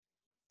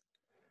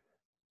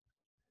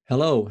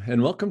Hello,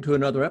 and welcome to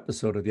another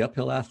episode of the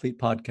Uphill Athlete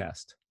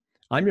Podcast.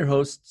 I'm your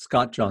host,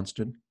 Scott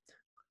Johnston,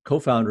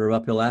 co-founder of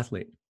Uphill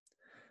Athlete.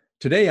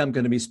 Today, I'm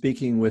going to be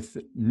speaking with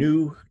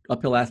new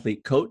Uphill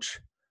Athlete coach,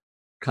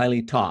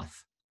 Kylie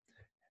Toth.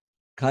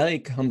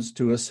 Kylie comes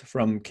to us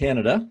from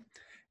Canada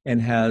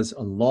and has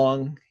a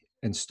long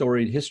and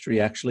storied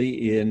history,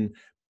 actually, in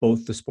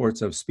both the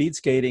sports of speed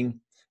skating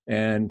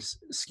and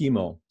ski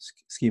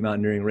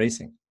mountaineering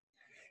racing.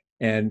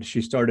 And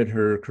she started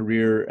her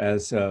career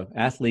as an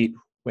athlete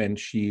when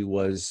she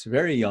was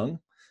very young.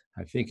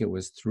 I think it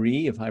was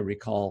 3, if I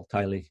recall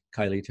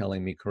Kylie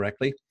telling me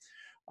correctly,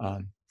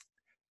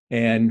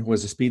 and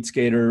was a speed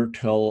skater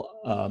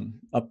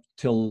up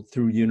till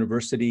through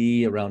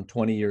university, around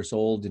 20 years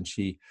old, and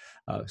she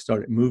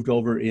moved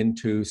over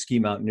into ski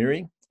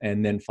mountaineering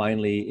and then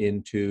finally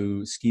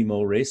into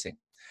ski-mo racing,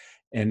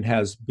 and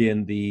has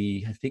been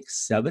I think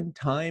 7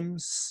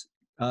 times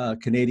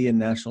Canadian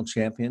national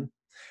champion,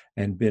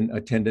 and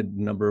attended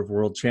a number of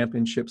world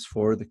championships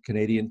for the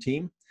Canadian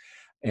team,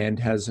 and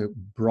has a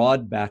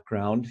broad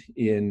background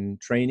in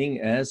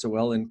training as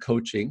well in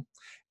coaching,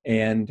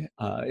 and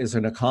is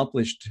an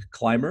accomplished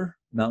climber,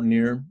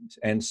 mountaineer,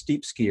 and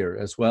steep skier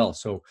as well.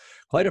 So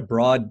quite a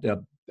broad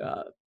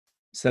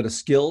set of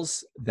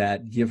skills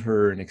that give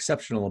her an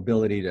exceptional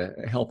ability to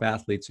help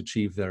athletes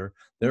achieve their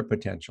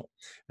potential.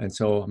 And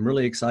so I'm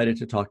really excited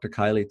to talk to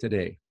Kylie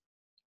today.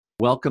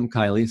 Welcome,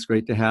 Kylie. It's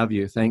great to have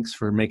you. Thanks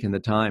for making the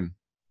time.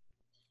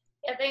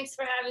 Yeah, thanks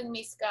for having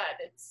me, Scott.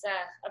 It's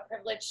a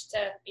privilege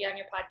to be on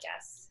your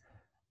podcast.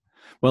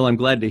 Well, I'm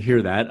glad to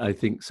hear that. I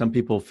think some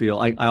people feel,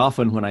 I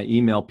often, when I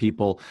email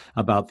people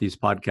about these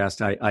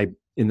podcasts, I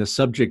in the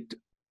subject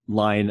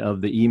line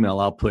of the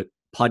email, I'll put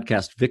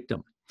podcast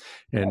victim.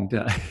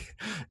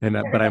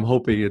 But I'm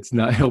hoping it's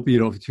not, I hope you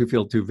don't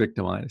feel too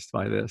victimized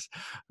by this.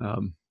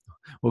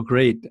 Well,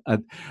 great.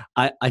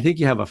 I think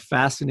you have a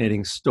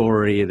fascinating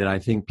story that I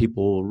think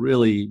people will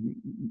really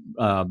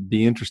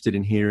be interested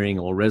in hearing,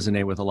 or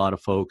resonate with a lot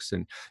of folks.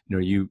 And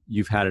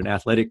you've had an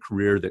athletic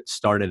career that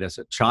started as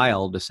a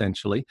child,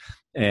 essentially,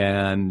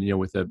 and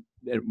with a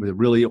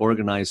really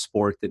organized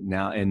sport that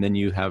now, and then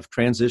you have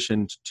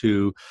transitioned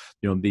to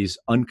these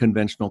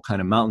unconventional kind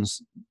of mountain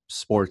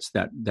sports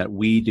that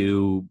we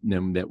do,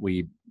 and that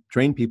we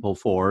train people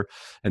for,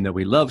 and that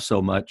we love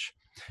so much.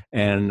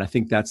 And I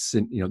think that's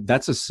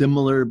a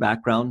similar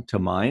background to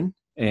mine.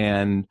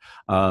 And,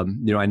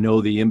 I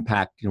know the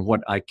impact,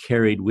 what I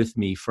carried with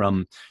me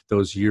from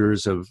those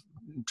years of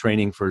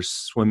training for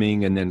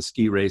swimming and then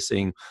ski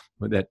racing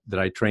that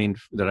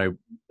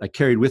I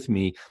carried with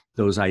me,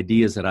 those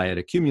ideas that I had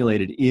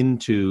accumulated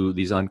into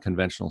these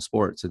unconventional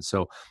sports. And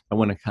so I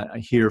want to kind of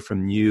hear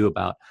from you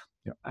about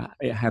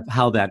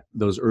how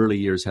those early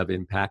years have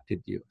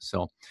impacted you.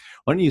 So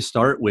why don't you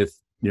start with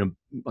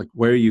like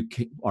where you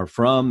are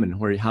from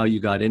and how you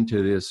got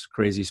into this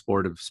crazy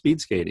sport of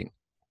speed skating?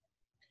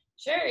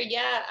 Sure,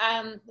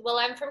 yeah. Well,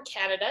 I'm from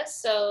Canada,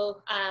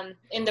 so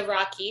in the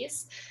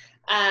Rockies.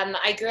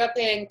 I grew up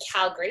in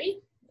Calgary,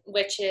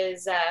 which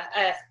is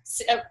a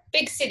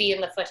big city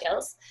in the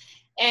foothills.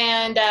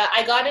 And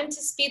I got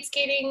into speed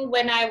skating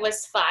when I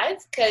was 5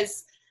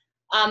 because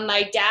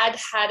my dad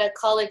had a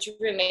college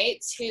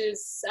roommate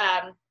whose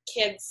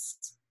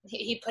kids,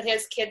 he put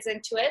his kids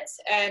into it,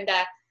 and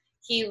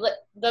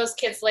those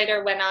kids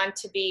later went on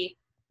to be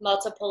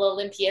multiple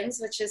Olympians,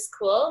 which is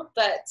cool.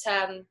 But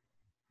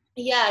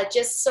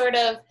just sort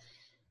of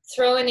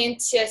thrown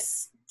into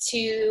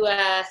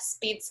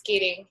speed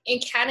skating. In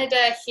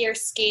Canada here,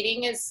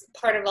 skating is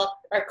part of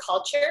our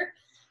culture,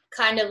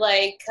 kind of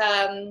like,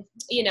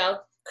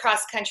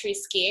 cross-country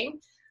skiing.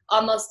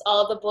 Almost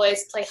all the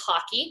boys play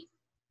hockey.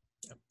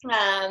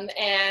 And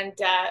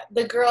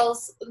the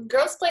girls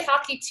play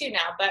hockey too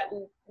now, but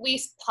we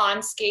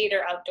pond skate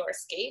or outdoor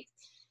skate.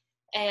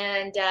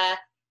 And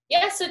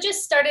so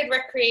just started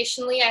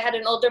recreationally. I had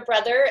an older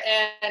brother,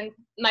 and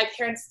my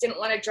parents didn't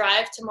want to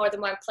drive to more than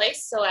one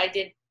place, so I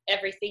did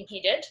everything he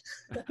did.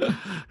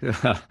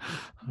 Yeah.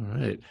 All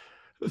right.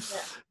 Yeah.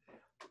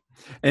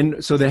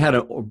 And so they had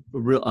an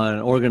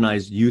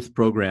organized youth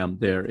program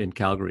there in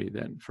Calgary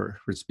then for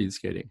speed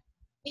skating.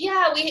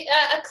 Yeah, we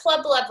a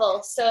club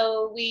level.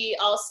 So we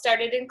all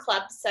started in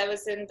clubs. I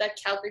was in the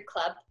Calgary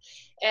club,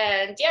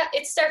 and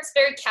it starts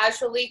very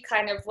casually,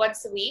 kind of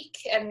once a week,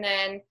 and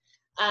then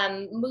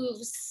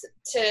moves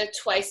to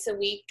twice a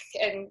week,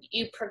 and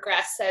you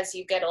progress as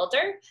you get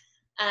older.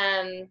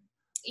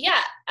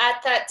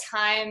 At that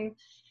time,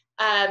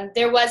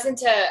 there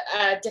wasn't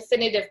a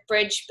definitive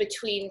bridge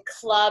between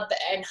club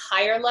and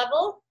higher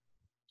level.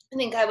 I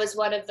think I was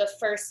one of the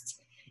first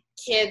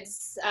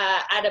kids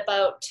at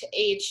about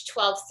age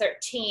 12,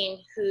 13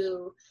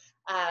 who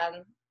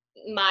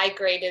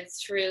migrated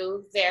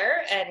through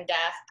there. And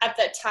at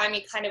that time,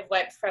 you kind of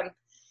went from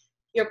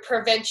your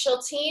provincial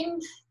team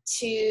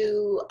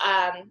to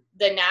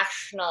the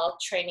national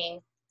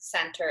training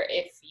center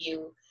if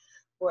you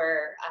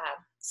were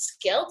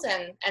skilled,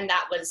 and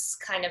that was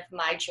kind of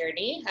my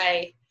journey.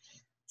 I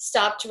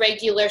stopped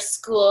regular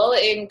school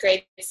in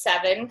grade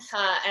 7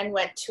 and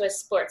went to a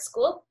sports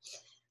school.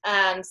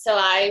 So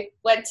I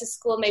went to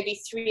school maybe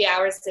 3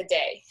 hours a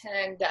day,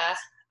 and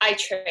I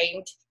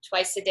trained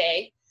twice a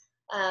day,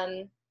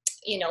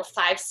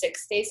 5,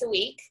 6 days a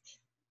week,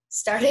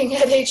 starting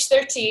at age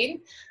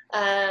 13.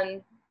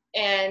 And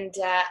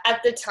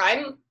at the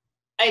time,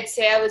 I'd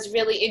say I was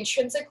really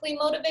intrinsically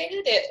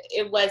motivated.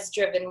 It was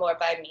driven more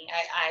by me.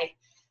 I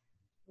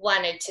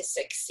wanted to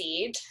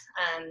succeed.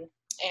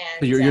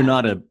 So you're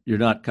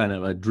not kind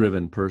of a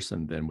driven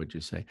person then, would you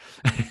say?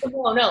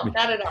 No,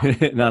 not at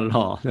all. Not at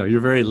all. No,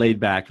 you're very laid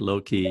back, low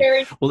key.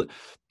 Very, Well,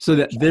 so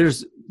that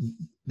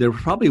there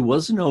probably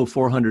was no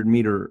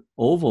 400-meter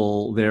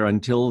oval there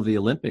until the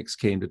Olympics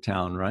came to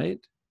town, right?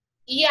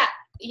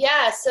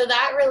 yeah. So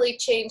that really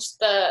changed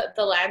the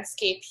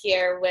landscape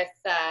here with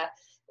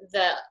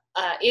the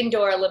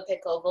indoor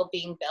Olympic oval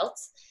being built,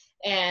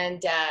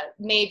 and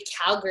made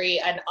Calgary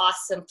an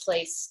awesome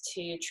place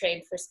to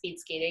train for speed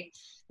skating.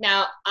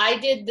 Now, I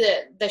did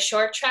the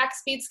short track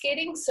speed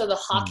skating, so the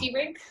hockey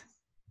rink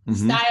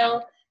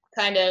style,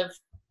 kind of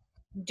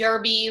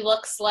derby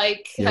looks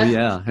like. Oh,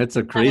 yeah. It's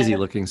a crazy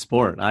looking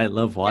sport. I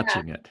love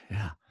watching it.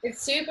 Yeah.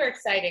 It's super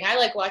exciting. I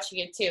like watching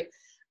it too.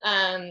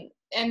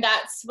 And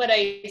that's what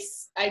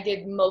I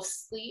did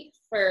mostly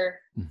for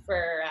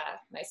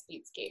my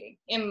speed skating.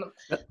 In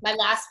my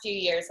last few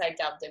years, I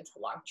delved into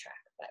long track.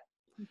 But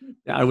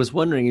I was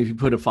wondering, if you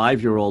put a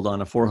 5-year-old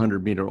on a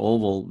 400-meter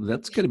oval,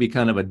 that's going to be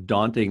kind of a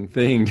daunting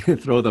thing to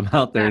throw them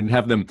out there and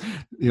have them,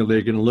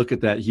 they're going to look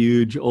at that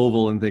huge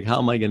oval and think, how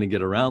am I going to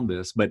get around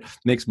this? But it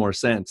makes more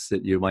sense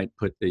that you might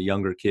put the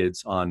younger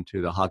kids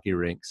onto the hockey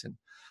rinks and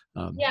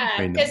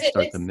train them,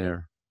 start them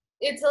there.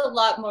 It's a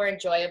lot more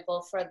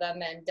enjoyable for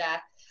them. And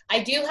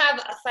I do have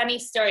a funny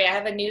story. I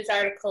have a news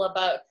article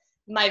about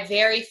my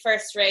very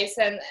first race,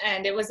 and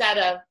it was at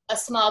a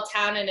small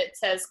town, and it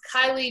says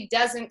Kylie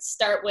doesn't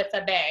start with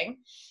a bang,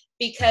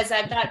 because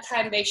at that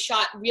time they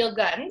shot real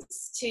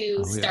guns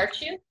to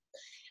start you.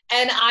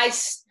 And I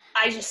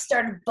just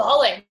started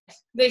bawling.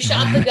 They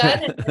shot the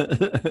gun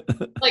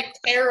and like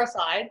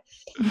terrified.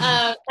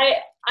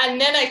 And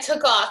then I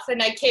took off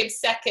and I came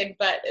second,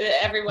 but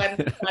everyone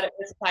thought it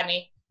was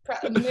funny.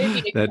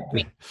 Maybe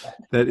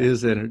that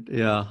is it.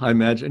 Yeah, I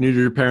imagine. Did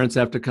your parents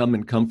have to come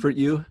and comfort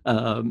you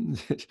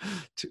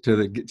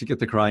to get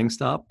the crying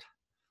stopped?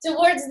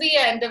 Towards the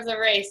end of the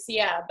race,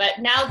 yeah. But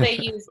now they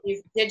use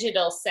these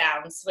digital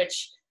sounds,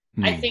 which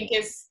I think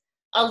is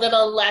a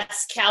little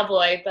less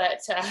cowboy,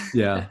 but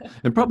yeah,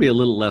 and probably a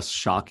little less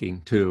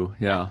shocking too.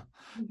 Yeah.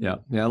 Yeah.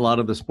 A lot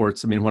of the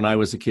sports. I mean, when I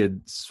was a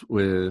kid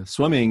with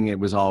swimming, it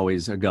was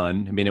always a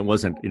gun. I mean, it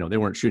wasn't, they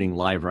weren't shooting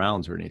live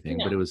rounds or anything,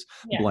 but it was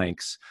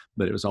blanks.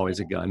 But it was always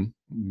a gun.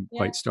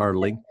 Quite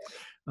startling.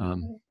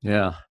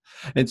 Yeah.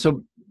 And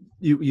so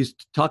you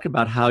talk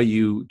about how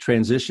you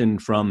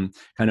transitioned from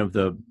kind of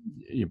the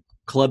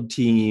club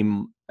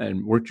team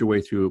and worked your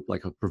way through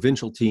like a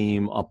provincial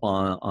team up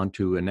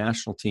onto a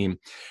national team.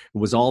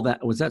 Was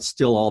that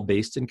still all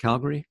based in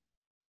Calgary?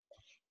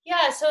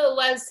 Yeah, so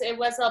it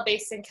was all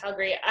based in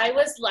Calgary. I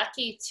was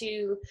lucky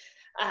to,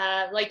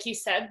 like you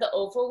said, the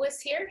Oval was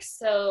here.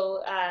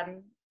 So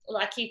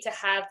lucky to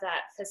have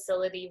that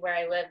facility where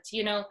I lived.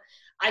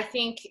 I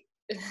think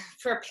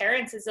for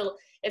parents,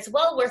 it's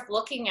well worth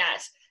looking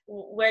at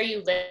where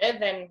you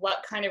live and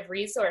what kind of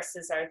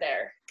resources are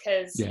there.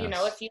 Because,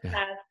 if you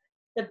have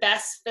the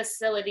best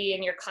facility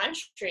in your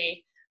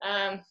country,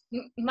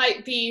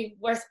 might be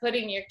worth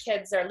putting your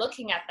kids or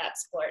looking at that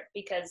sport,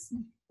 because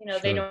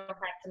they don't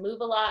have to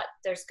move a lot.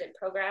 There's good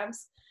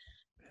programs.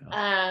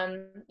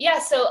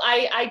 So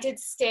I did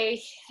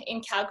stay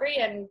in Calgary,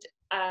 and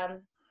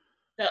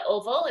the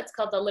Oval, it's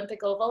called the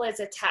Olympic Oval, is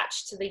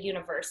attached to the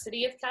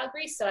University of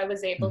Calgary. So I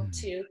was able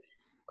to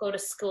go to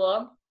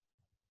school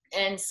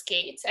and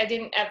skate. I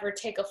didn't ever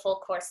take a full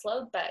course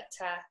load, but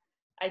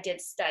I did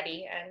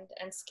study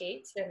and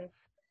skate.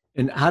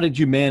 And how did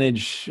you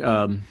manage?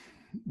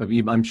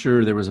 I'm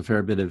sure there was a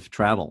fair bit of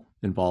travel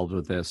involved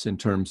with this in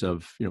terms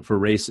of, for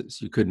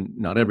races.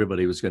 Not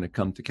everybody was going to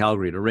come to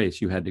Calgary to race.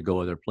 You had to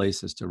go other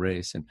places to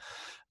race. And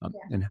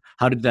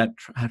how did that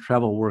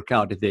travel work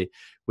out?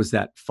 Was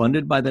that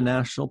funded by the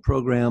national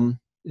program,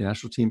 the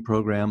national team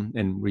program?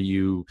 And were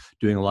you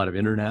doing a lot of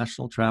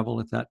international travel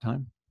at that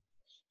time?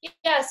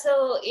 Yeah,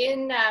 so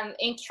in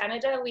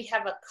Canada, we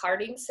have a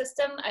carding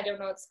system. I don't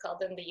know what it's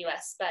called in the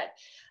US, but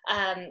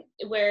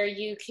where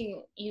you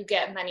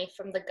get money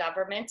from the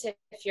government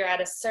if you're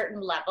at a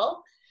certain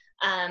level.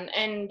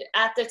 And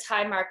at the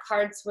time, our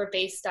cards were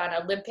based on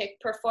Olympic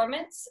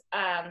performance,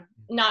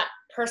 not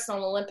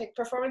personal Olympic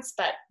performance,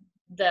 but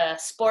the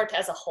sport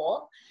as a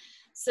whole.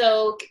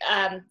 So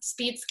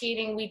speed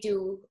skating,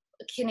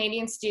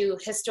 Canadians do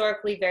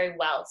historically very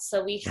well.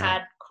 So we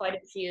had quite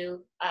a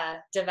few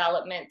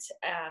development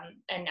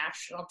and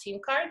national team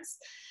cards.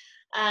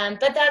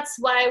 But that's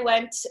why I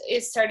went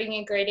starting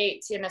in grade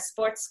 8 in a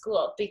sports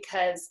school,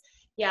 because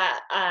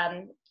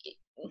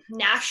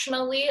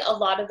nationally, a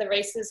lot of the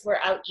races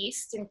were out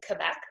east in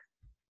Quebec.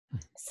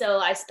 So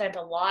I spent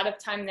a lot of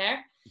time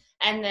there,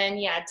 and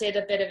then did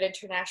a bit of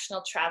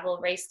international travel,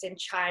 raced in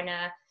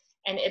China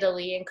and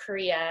Italy and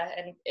Korea.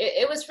 And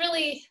it was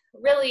really,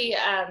 really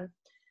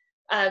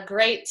a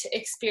great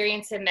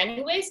experience in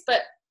many ways,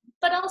 but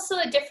also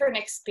a different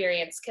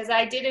experience because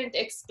I didn't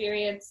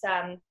experience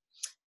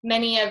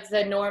many of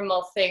the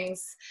normal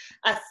things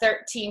a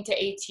 13 to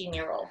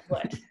 18-year-old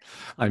would.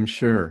 I'm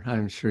sure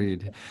you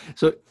did.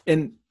 So,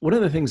 and one of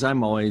the things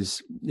I'm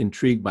always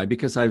intrigued by,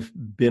 because I've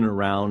been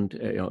around,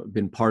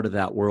 been part of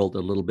that world a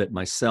little bit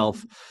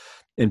myself,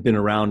 and been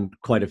around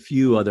quite a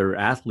few other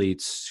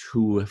athletes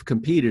who have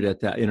competed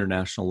at that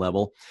international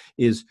level,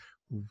 is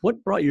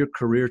what brought your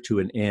career to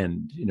an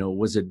end?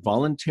 Was it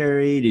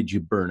voluntary? Did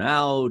you burn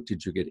out?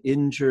 Did you get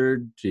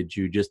injured? Did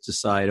you just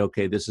decide,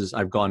 okay,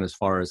 I've gone as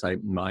far as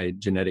my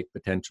genetic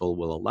potential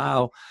will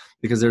allow?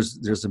 Because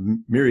there's a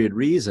myriad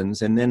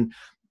reasons. And then,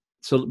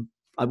 so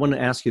I want to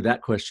ask you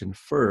that question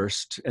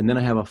first, and then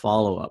I have a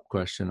follow-up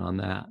question on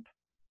that.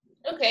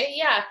 Okay,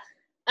 yeah.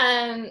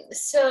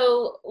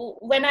 So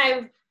when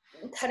I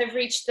kind of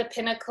reached the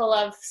pinnacle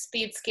of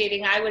speed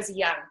skating, I was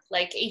young,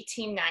 like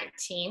 18,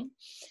 19.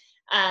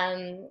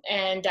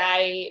 And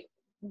I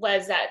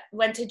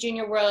went to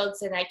Junior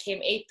Worlds and I came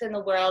 8th in the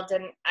world,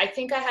 and I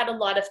think I had a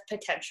lot of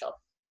potential.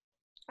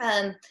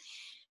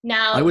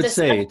 Now I would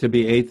say to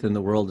be 8th in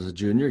the world as a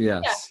junior,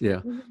 yes,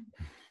 yeah.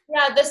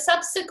 Yeah, the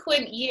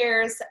subsequent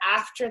years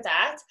after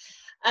that,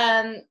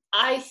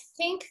 I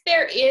think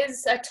there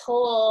is a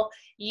toll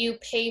you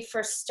pay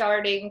for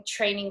starting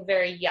training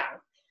very young.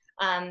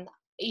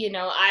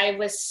 I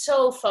was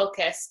so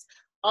focused.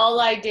 All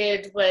I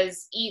did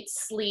was eat,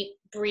 sleep,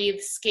 breathe,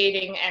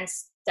 skating, and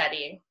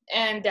studying.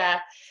 And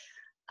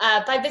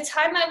by the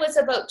time I was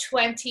about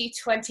 20,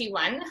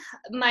 21,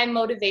 my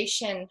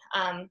motivation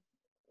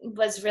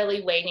was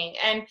really waning.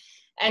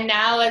 And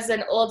now as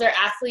an older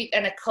athlete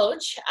and a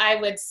coach, I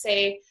would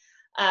say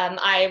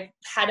I've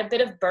had a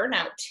bit of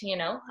burnout,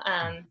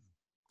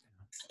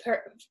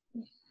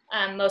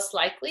 most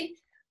likely.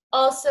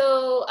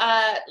 Also,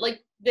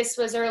 like this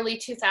was early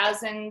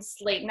 2000s,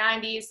 late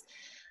 90s.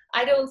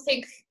 I don't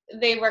think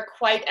they were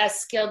quite as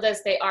skilled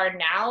as they are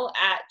now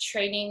at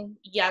training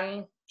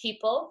young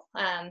people,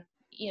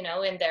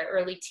 in their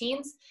early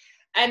teens.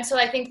 And so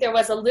I think there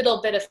was a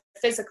little bit of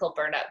physical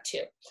burnout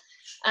too.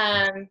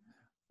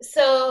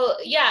 So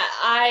yeah,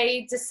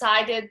 I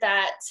decided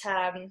that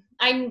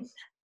I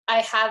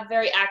have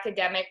very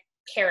academic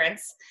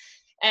parents,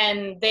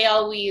 and they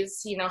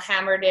always,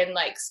 hammered in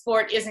like,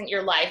 sport isn't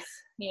your life,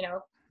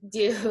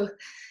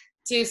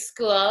 do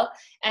school.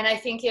 And I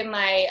think in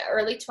my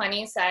early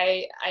 20s,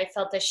 I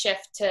felt a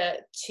shift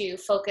to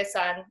focus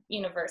on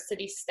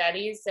university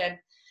studies and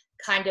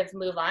kind of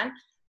move on.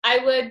 I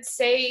would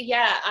say,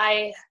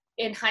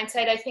 in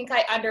hindsight, I think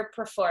I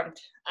underperformed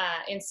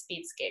in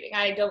speed skating.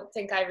 I don't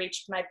think I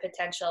reached my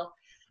potential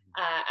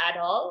at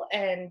all.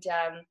 And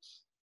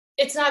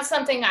it's not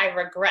something I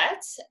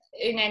regret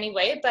in any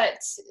way, but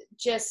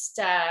just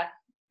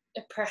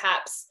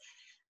perhaps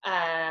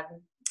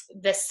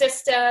the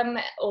system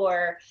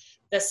or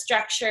the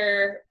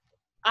structure.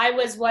 I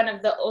was one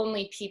of the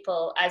only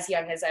people as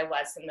young as I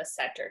was in the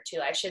center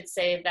too. I should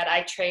say that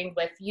I trained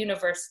with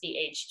university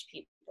aged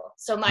people.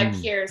 So my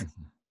peers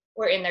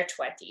were in their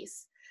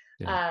 20s.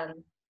 Yeah.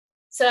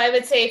 So I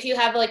would say if you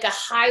have like a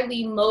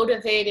highly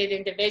motivated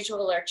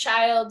individual or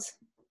child,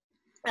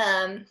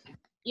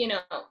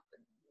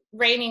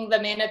 reining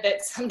them in a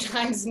bit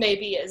sometimes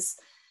maybe is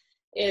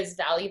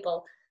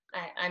valuable.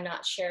 I'm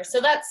not sure.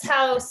 So that's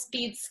how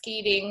speed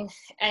skating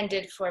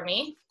ended for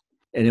me.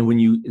 And then when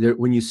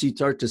you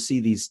start to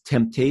see these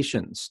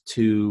temptations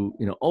to,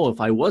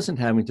 if I wasn't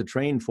having to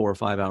train 4 or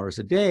 5 hours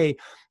a day,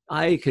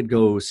 I could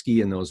go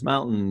ski in those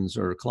mountains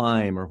or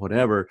climb or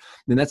whatever.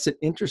 And that's an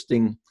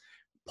interesting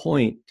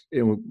point.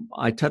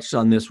 I touched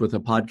on this with a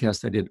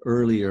podcast I did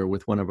earlier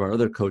with one of our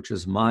other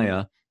coaches,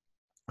 Maya,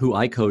 who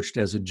I coached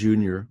as a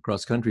junior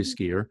cross-country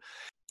skier.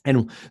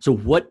 And so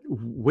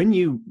when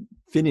you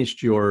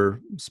finished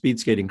your speed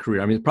skating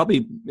career, I mean,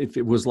 probably if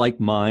it was like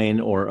mine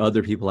or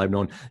other people I've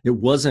known,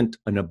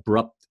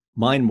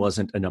 mine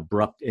wasn't an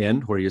abrupt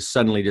end where you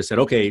suddenly just said,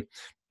 okay,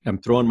 I'm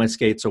throwing my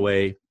skates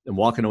away and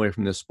walking away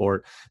from this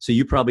sport. So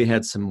you probably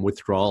had some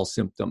withdrawal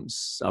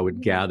symptoms, I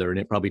would gather, and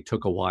it probably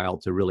took a while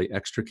to really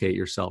extricate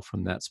yourself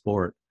from that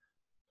sport.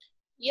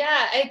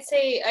 Yeah, I'd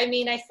say,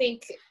 I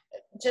think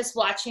just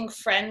watching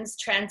friends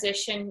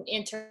transition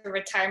into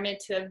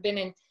retirement who have been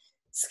in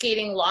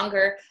skating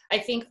longer, I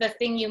think the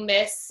thing you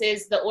miss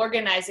is the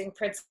organizing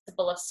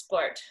principle of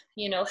sport.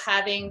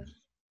 Having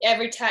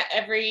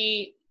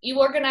you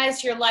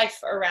organize your life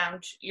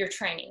around your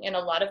training in a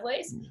lot of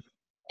ways.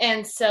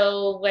 And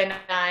so when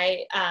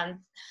I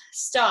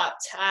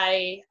stopped,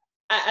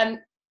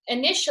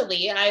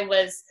 initially I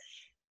was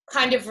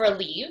kind of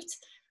relieved.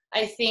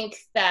 I think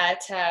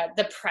that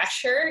the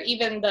pressure,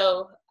 even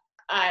though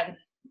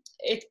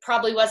it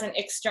probably wasn't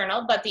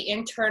external, but the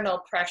internal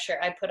pressure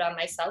I put on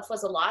myself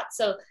was a lot.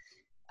 So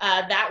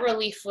that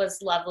relief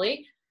was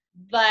lovely.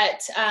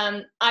 But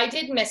I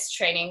did miss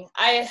training.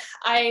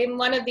 I'm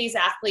one of these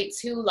athletes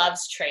who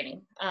loves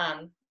training.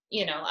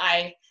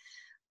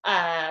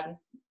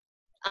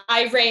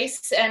 I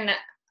race, and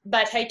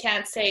but I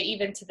can't say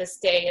even to this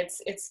day,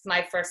 it's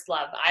my first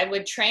love. I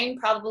would train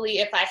probably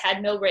if I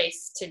had no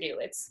race to do.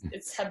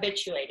 It's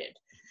habituated.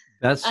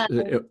 That's, Um,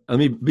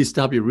 let me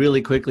stop you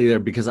really quickly there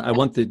because I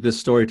want this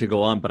story to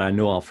go on, but I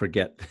know I'll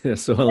forget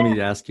this. So let yeah,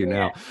 me ask you yeah,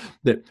 now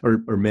that,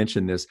 or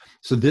mention this.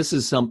 So this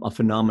is a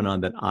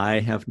phenomenon that I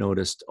have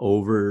noticed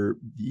over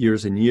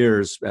years and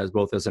years as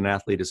both as an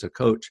athlete, as a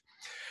coach.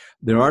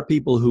 There are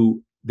people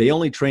who they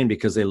only train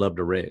because they love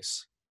to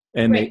race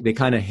and right. they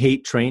kind of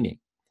hate training.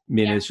 I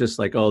mean, Yeah, it's just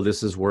like, oh,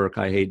 this is work.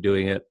 I hate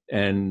doing it.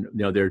 And,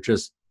 they're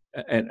just,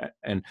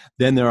 and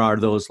then there are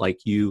those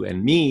like you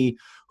and me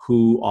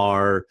who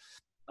are,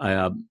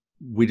 uh,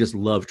 we just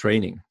love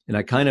training. And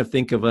I kind of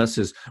think of us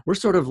as we're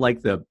sort of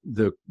like the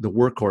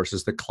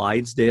workhorses, the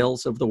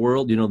Clydesdales of the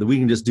world, that we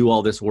can just do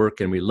all this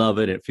work and we love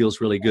it. It feels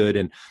really good.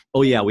 And,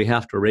 oh yeah, we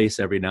have to race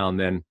every now and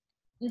then.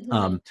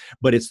 mm-hmm.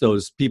 But it's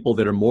those people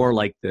that are more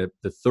like the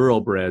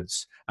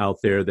thoroughbreds out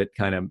there that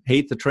kind of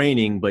hate the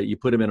training, but you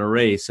put them in a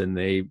race and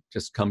they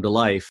just come to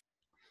life.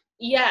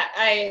 Yeah,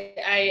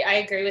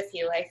 I agree with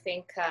you. I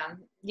think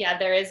yeah,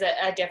 there is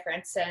a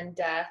difference, and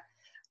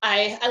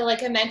I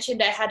like I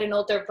mentioned, I had an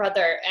older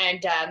brother,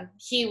 and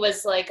he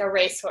was like a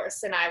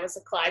racehorse, and I was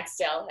a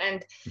Clydesdale,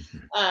 and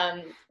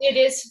it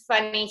is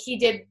funny.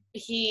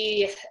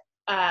 He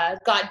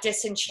got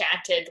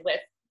disenchanted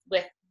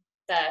with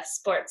the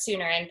sport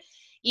sooner, and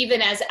even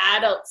as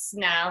adults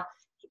now,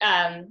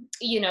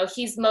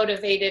 he's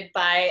motivated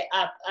by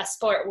a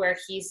sport where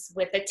he's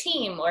with a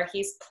team or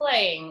he's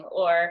playing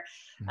or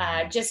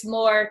just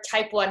more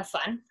type 1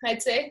 fun,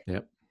 I'd say.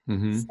 Yep.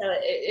 Mm-hmm. So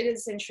it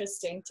is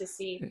interesting to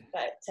see,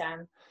 but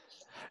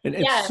And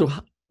yeah, so,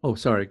 oh,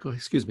 sorry.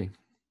 Excuse me.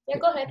 yeah,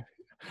 go ahead.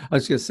 I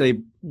was going to say,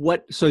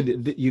 so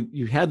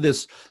you had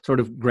this sort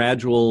of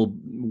gradual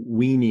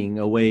weaning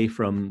away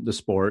from the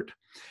sport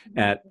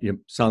at,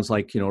 sounds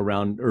like,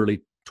 around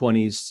early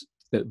 20s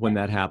when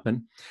that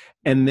happened.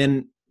 And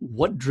then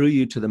what drew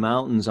you to the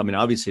mountains? I mean,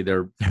 obviously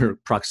their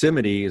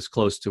proximity is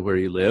close to where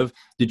you live.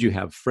 Did you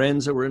have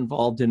friends that were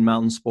involved in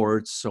mountain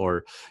sports,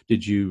 or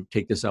did you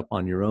take this up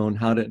on your own?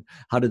 How did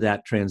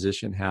that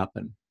transition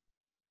happen?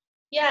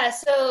 Yeah,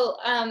 so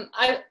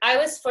I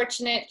was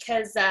fortunate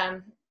because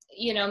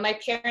my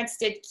parents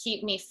did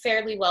keep me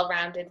fairly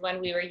well-rounded when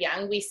we were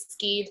young. We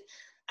skied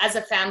as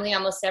a family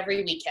almost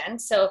every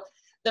weekend. So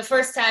the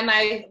first time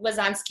I was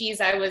on skis,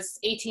 I was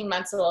 18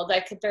 months old. I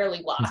could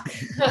barely walk.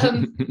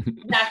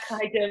 That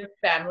kind of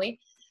family.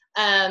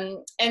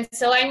 And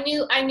so I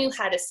knew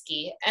how to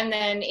ski. And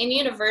then in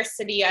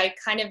university, I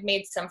kind of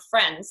made some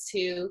friends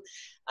who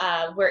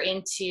were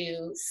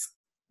into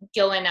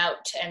going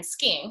out and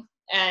skiing.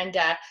 And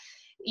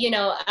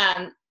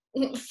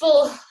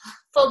full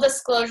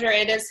disclosure,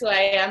 it is who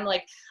I am.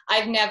 Like,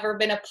 I've never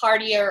been a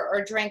partier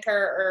or drinker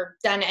or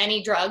done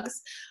any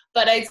drugs,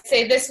 but I'd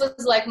say this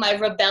was like my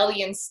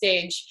rebellion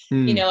stage.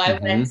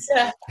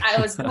 I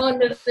was going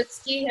to the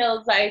ski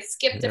hills. I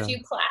skipped a few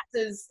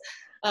classes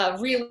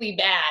really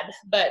bad,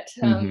 but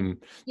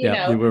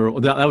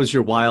that was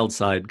your wild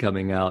side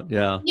coming out.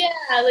 Yeah.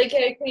 Like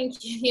I think,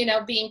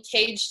 being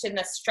caged in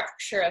the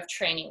structure of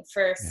training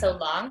for so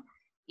long,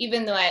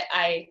 even though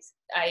I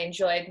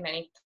enjoyed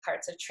many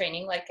parts of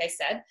training, like I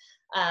said.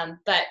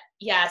 But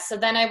yeah, so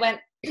then I went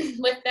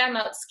with them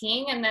out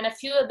skiing, and then a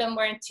few of them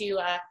were into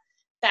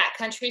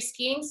backcountry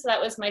skiing. So that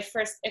was my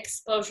first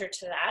exposure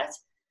to that.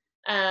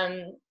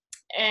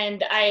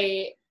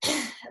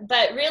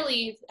 But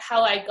really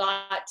how I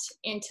got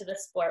into the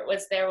sport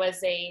was there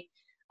was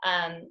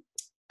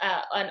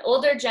an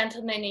older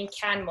gentleman in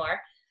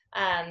Canmore.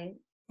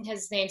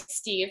 His name's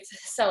Steve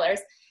Sellers.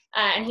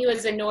 And he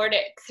was a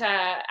Nordic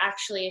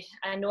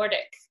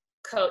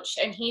coach,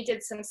 and he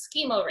did some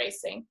skimo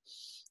racing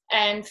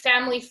and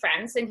family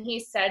friends. And he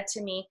said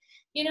to me,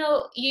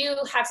 you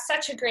have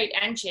such a great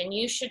engine.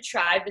 You should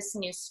try this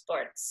new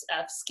sports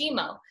of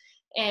skimo.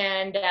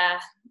 And,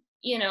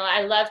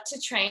 I love to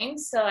train.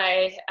 So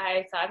I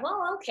thought,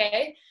 well,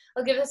 okay,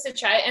 I'll give this a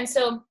try. And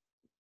so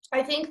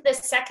I think the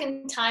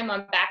second time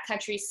on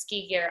backcountry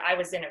ski gear, I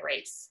was in a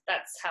race.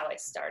 That's how I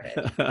started.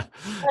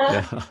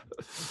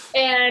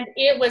 And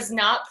it was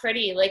not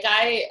pretty. Like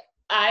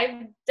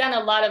I've done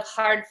a lot of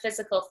hard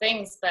physical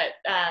things, but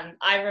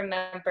I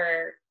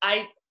remember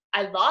I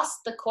lost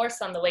the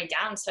course on the way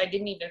down, so I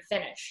didn't even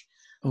finish.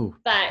 Oh.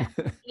 But,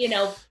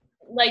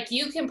 like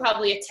you can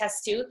probably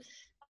attest to,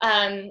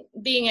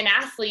 being an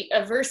athlete,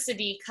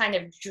 adversity kind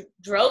of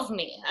drove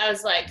me. I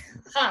was like,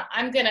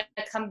 I'm going to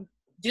come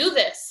do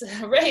this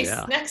race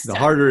next time. The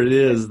harder it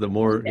is, the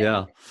more,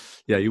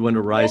 you want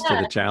to rise to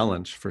the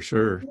challenge for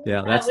sure.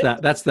 Yeah, that's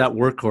that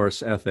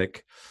workhorse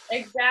ethic.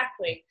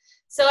 Exactly.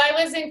 So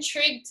I was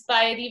intrigued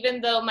by it,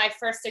 even though my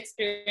first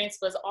experience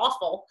was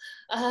awful.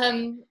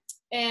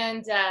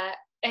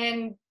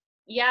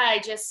 I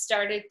just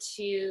started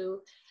to,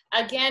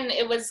 again,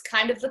 it was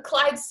kind of the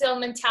Clydesdale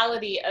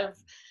mentality of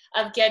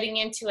getting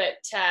into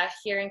it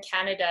here in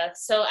Canada.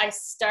 So I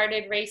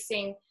started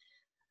racing.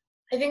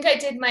 I think I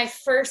did my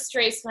first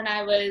race when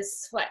I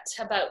was,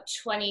 about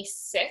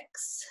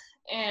 26.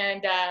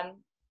 And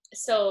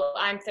so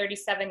I'm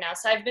 37 now.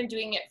 So I've been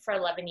doing it for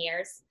 11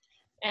 years.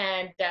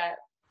 And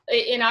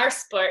in our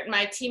sport,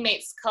 my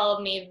teammates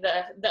call me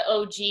the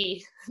OG,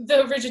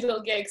 the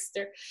original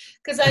gangster,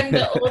 because I'm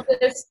the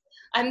oldest.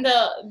 I'm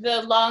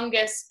the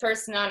longest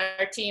person on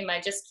our team. I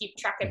just keep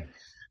trucking.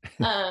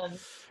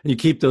 You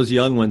keep those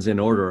young ones in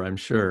order, I'm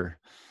sure.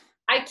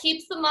 I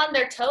keep them on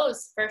their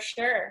toes for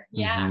sure.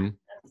 Yeah, Mm-hmm.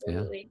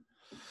 absolutely.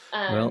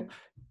 Yeah. Well,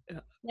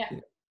 yeah.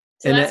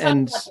 So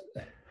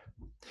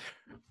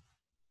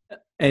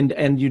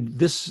and you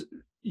this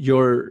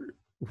your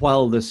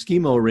while the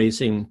skimo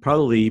racing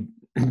probably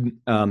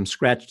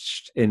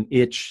scratched an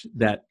itch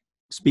that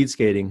speed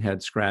skating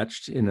had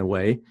scratched in a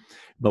way,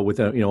 but with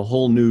a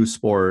whole new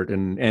sport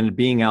and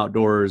being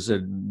outdoors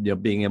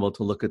and being able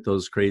to look at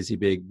those crazy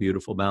big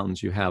beautiful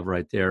mountains you have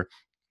right there.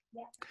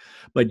 Yeah.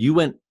 But you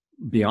went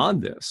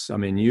beyond this. I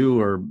mean, you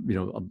are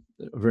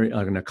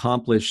an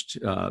accomplished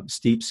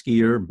steep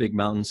skier, big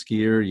mountain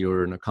skier.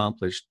 You're an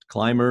accomplished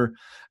climber,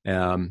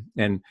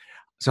 and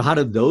so how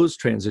did those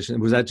transition?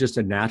 Was that just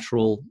a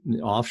natural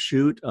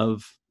offshoot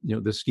of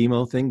the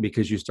skimo thing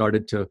because you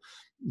started to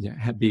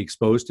be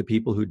exposed to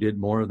people who did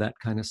more of that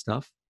kind of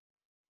stuff?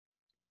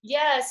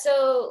 Yeah.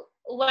 So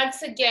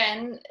once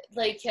again,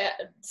 like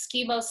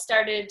skimo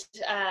started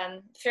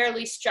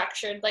fairly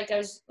structured. Like I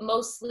was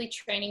mostly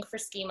training for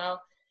skimo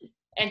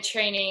and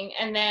training,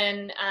 and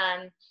then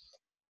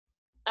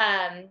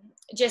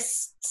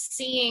just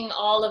seeing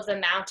all of the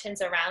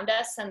mountains around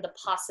us and the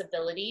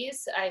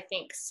possibilities, I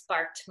think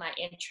sparked my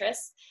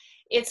interest.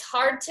 It's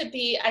hard to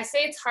be a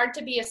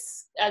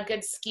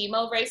good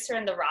skimo racer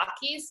in the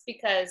Rockies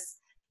because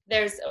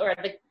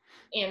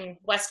in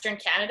Western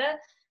Canada,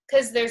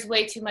 because there's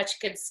way too much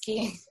good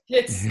skiing.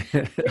 It's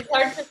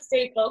hard to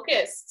stay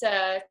focused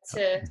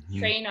to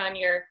train on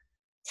your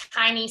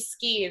tiny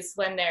skis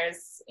when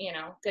there's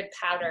good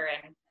powder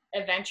and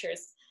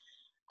adventures.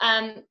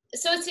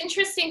 So it's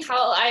interesting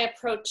how I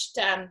approached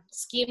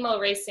skimo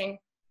racing.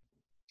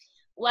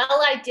 While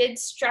I did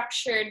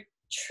structured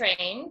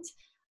trained,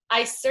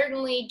 I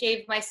certainly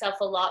gave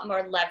myself a lot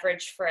more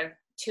leverage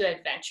to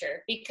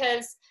adventure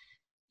because,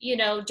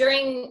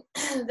 during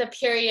the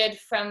period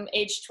from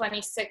age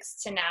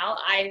 26 to now,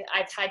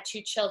 I've had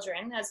 2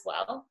 children as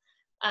well,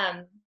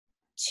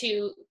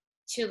 two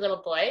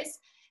little boys.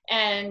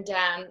 And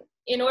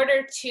in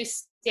order to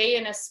stay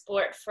in a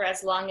sport for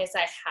as long as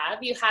I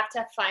have, you have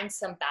to find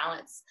some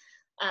balance.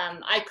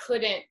 I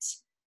couldn't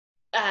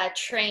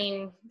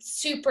train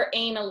super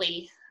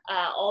anally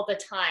all the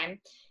time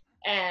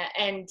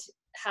and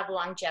have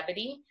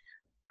longevity.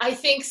 I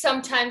think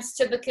sometimes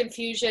to the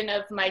confusion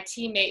of my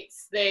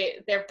teammates,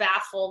 they're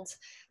baffled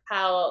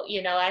how,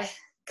 I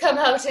come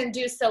out and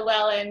do so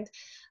well and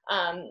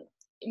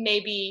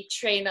maybe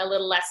train a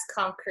little less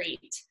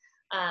concrete.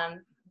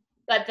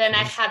 But then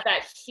I have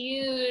that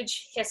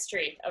huge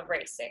history of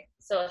racing.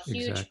 So a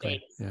huge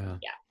base. Yeah.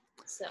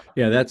 So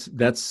yeah,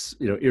 that's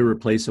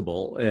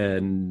irreplaceable.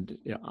 And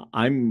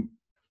I'm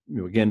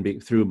again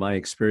through my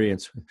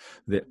experience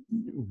that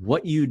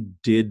what you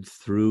did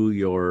through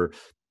your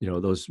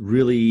those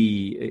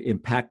really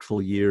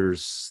impactful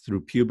years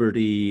through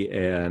puberty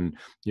and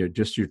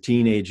just your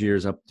teenage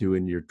years up to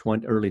in your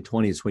early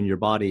 20s when your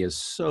body is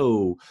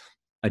so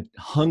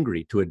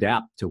hungry to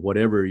adapt to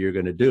whatever you're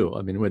going to do.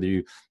 I mean, whether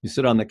you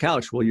sit on the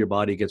couch, well, your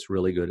body gets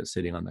really good at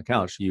sitting on the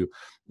couch. You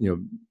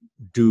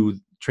do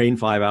train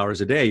 5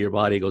 hours a day, your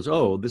body goes,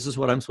 oh, this is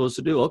what I'm supposed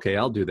to do. Okay,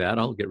 I'll do that.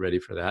 I'll get ready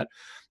for that.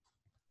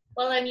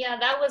 Well, and yeah,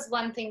 that was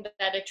one thing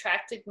that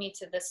attracted me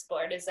to this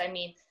sport is,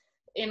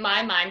 in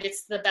my mind,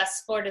 it's the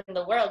best sport in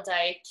the world.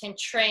 I can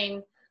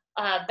train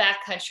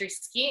backcountry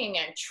skiing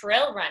and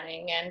trail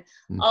running and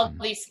all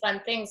these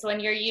fun things when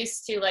you're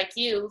used to, like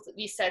you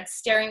said,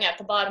 staring at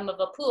the bottom of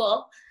a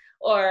pool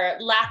or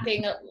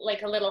lapping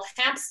like a little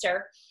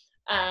hamster.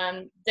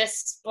 This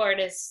sport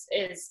is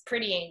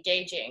pretty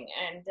engaging,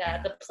 and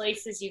the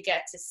places you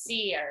get to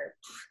see are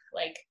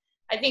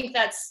I think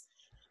that's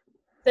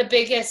the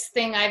biggest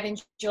thing I've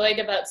enjoyed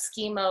about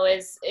skimo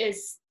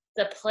is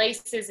the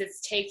places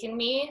it's taken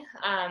me.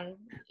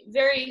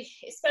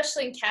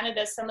 Especially in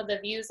Canada, some of the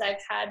views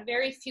I've had,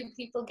 very few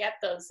people get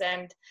those,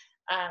 and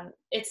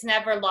it's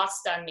never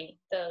lost on me,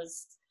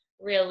 those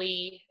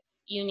really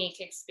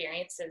unique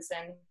experiences,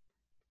 and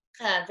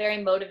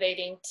very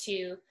motivating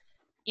to,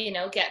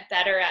 get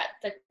better at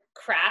the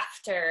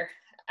craft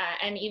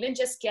and even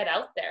just get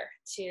out there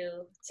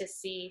to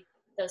see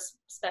those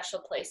special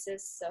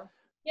places. So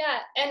yeah,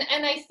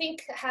 and I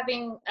think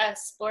having a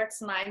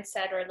sports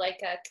mindset or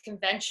like a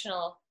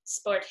conventional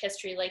sport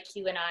history like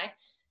you and I,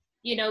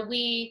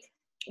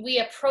 we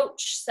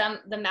approach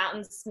the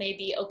mountains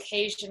maybe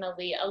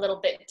occasionally a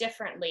little bit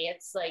differently.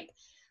 It's like,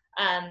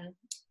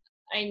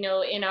 I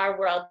know in our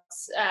world,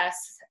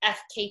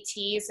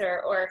 FKTs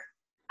or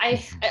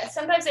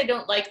sometimes I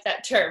don't like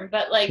that term,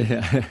 but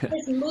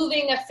just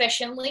moving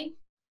efficiently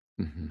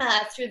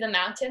through the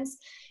mountains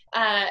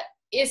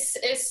is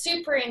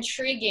super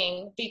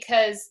intriguing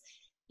because,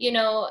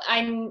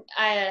 I'm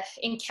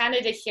in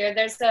Canada here,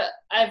 there's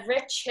a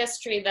rich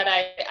history that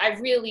I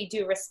really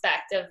do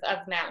respect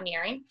of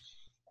mountaineering.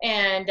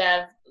 and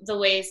the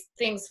ways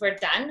things were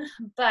done.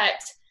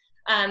 But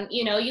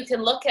you know, you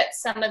can look at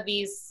some of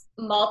these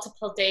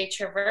multiple day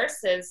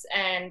traverses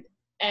and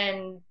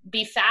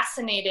be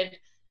fascinated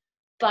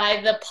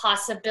by the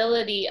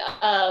possibility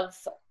of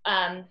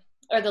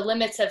or the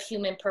limits of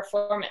human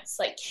performance.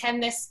 Like, can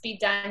this be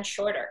done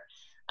shorter?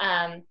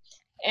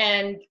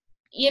 And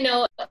you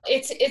know,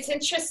 it's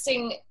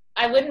interesting.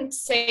 I wouldn't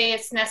say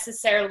it's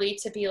necessarily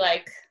to be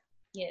like,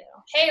 you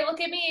know, hey, look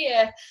at me,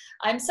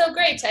 I'm so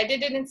great, I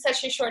did it in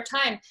such a short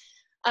time.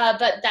 But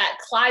that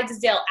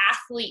Clydesdale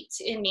athlete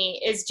in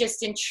me is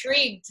just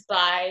intrigued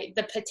by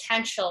the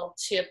potential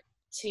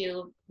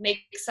to make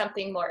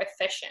something more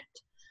efficient.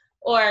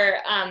 Or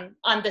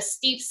on the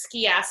steep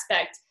ski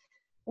aspect,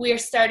 we're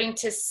starting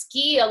to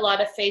ski a lot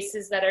of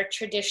faces that are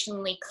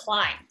traditionally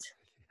climbed.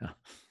 Yeah.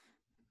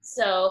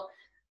 So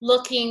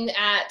looking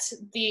at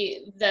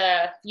the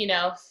you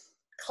know,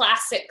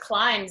 classic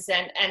climbs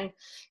and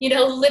you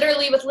know,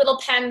 literally with little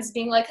pens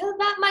being like, oh,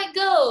 that might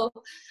go.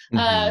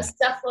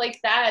 Stuff like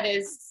that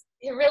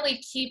it really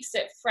keeps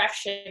it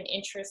fresh and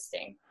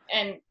interesting.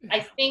 And I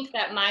think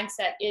that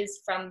mindset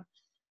is from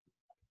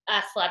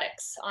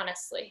athletics,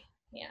 honestly.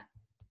 Yeah.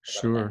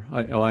 Sure.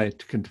 I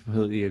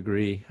completely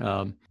agree.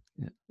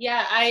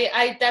 Yeah,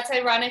 I that's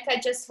ironic. I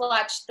just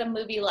watched the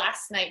movie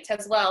last night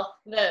as well,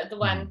 the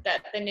one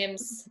that the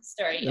NIMS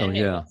story. Oh, and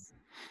yeah.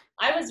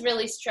 I was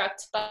really struck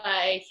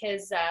by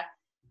his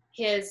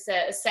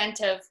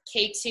ascent of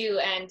K2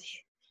 and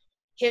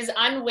his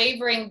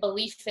unwavering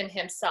belief in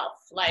himself.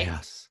 Like,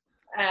 yes.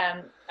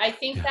 I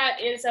think that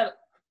is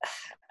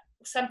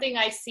something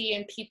I see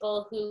in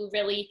people who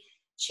really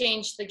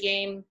change the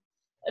game.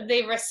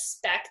 They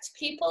respect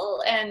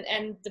people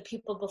and the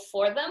people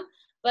before them,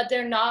 but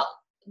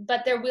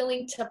they're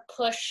willing to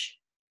push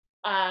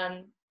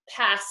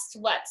past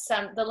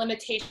the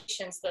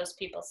limitations those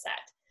people set.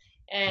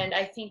 And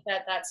I think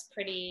that's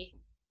pretty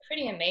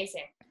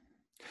amazing.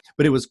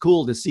 But it was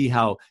cool to see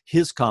how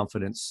his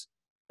confidence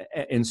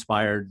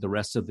inspired the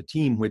rest of the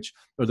team,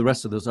 or the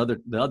rest of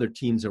the other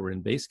teams that were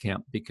in base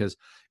camp, because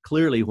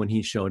clearly when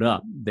he showed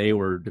up, they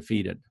were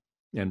defeated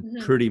and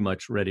pretty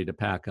much ready to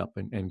pack up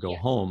and go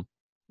home.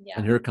 Yeah.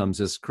 And here comes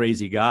this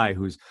crazy guy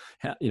who's,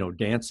 you know,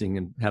 dancing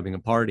and having a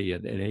party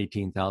at an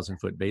 18,000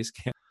 foot base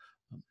camp.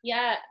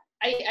 Yeah,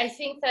 I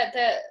think that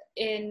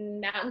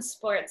in mountain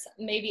sports,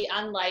 maybe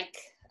unlike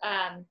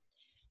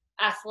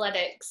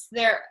athletics,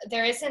 there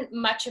isn't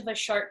much of a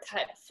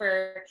shortcut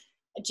for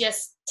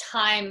just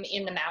time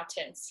in the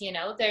mountains. You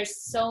know, there's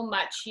so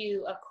much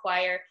you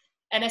acquire,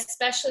 and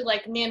especially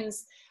like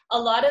NIMS, a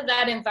lot of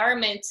that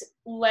environment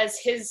was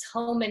his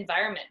home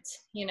environment.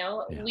 You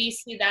know, we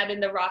see that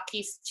in the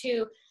Rockies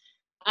too.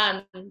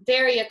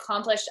 Very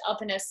accomplished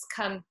alpinists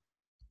come,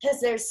 because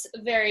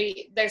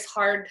there's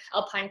hard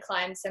alpine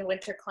climbs and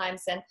winter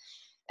climbs,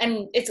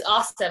 and it's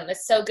awesome.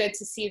 It's so good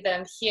to see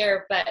them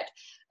here, but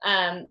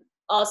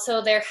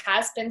also there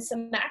has been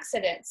some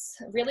accidents,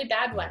 really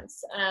bad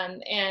ones,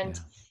 and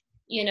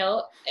you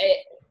know,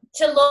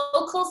 to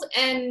locals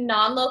and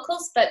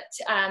non-locals, but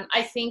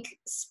I think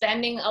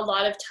spending a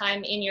lot of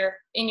time in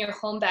your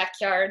home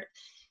backyard,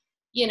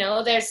 you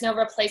know, there's no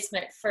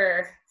replacement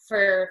for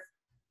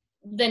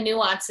the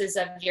nuances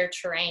of your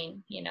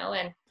terrain, you know,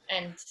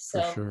 and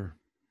so for sure.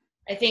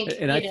 I think,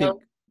 well,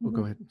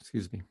 go ahead,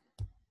 excuse me.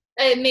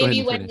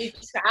 Maybe when you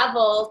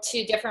travel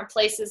to different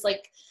places,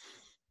 like,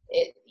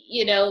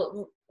 you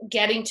know,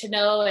 getting to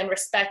know and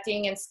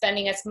respecting and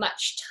spending as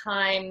much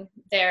time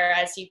there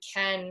as you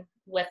can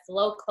with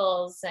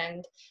locals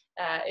and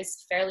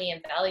is fairly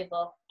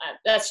invaluable.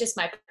 That's just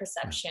my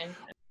perception.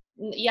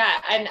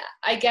 Yeah, and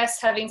I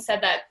guess having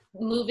said that,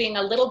 moving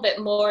a little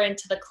bit more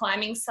into the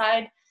climbing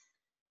side,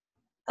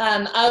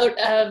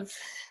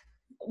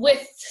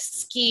 with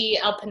ski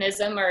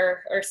alpinism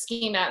or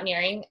ski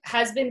mountaineering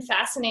has been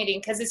fascinating,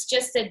 because it's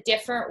just a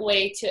different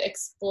way to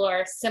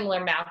explore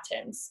similar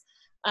mountains.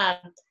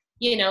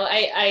 You know,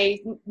 I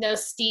know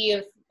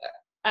Steve,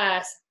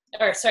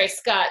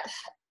 Scott.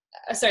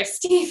 Sorry,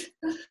 Steve.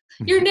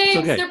 Your names,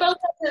 okay. They're both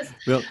his.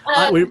 Well,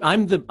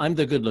 I'm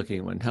the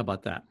good-looking one. How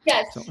about that?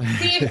 Yes, so.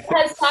 Steve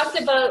has talked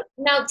about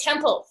Mount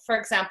Temple, for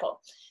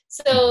example.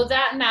 So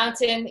that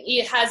mountain,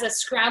 it has a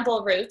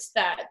scramble route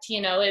that,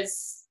 you know,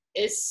 is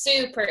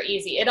super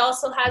easy. It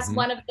also has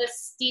one of the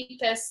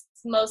steepest,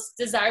 most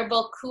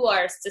desirable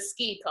couloirs to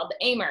ski called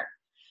the Aimer,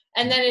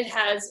 and then it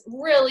has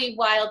really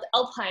wild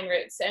alpine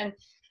routes, and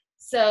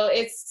so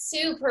it's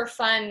super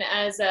fun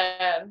as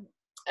a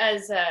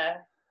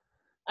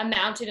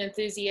mountain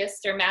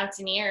enthusiast or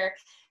mountaineer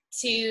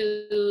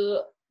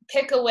to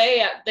pick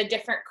away at the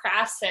different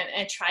crafts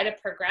and try to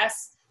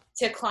progress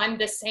to climb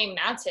the same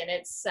mountain.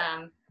 It's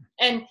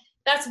and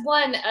that's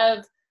one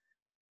of,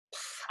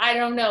 I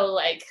don't know,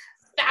 like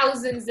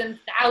thousands and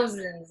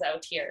thousands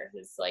out here.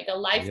 It's like a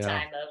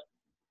lifetime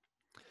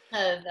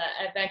of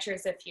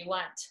adventures if you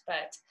want.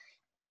 But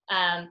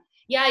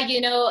yeah,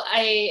 you know,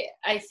 I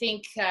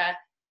think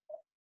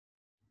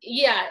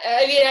Yeah,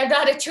 I mean, I'm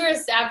not a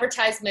tourist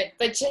advertisement,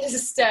 but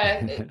just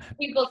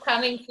people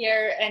coming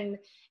here and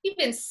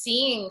even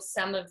seeing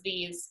some of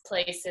these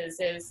places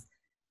is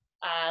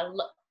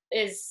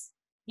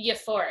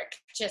euphoric.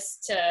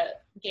 Just to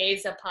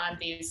gaze upon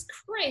these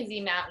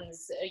crazy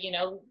mountains,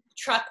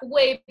 truck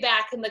way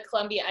back in the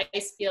Columbia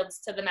ice fields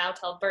to the Mount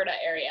Alberta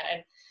area,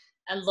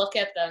 and look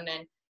at them,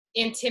 and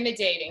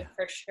intimidating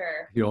for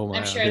sure. Oh my,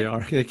 I'm sure they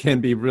are. It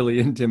can be really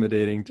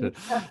intimidating to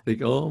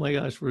think, oh my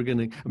gosh, we're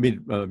gonna. I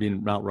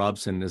mean, Mount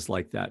Robson is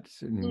like that.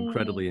 It's an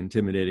incredibly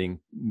intimidating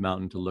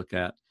mountain to look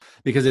at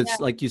because yeah. it's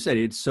like you said,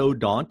 it's so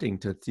daunting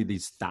to see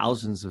these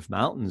thousands of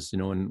mountains,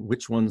 and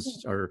which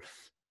ones are,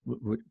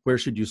 where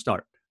should you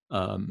start?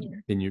 And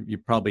you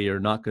probably are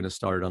not going to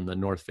start on the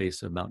north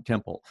face of Mount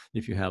Temple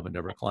if you haven't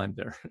ever climbed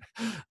there.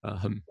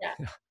 Yeah.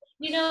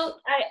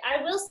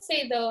 I will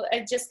say though,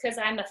 just because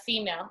I'm a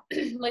female,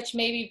 which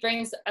maybe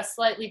brings a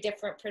slightly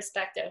different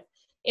perspective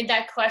in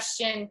that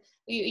question,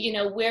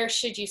 where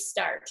should you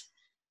start?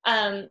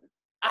 I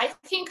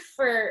think,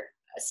 for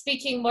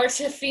speaking more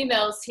to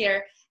females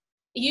here,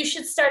 you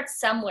should start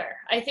somewhere.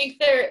 I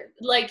think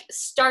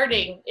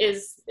starting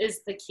is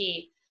the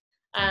key.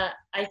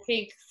 I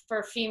think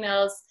for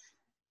females,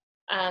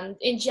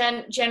 in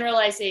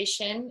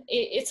generalization,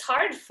 it's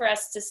hard for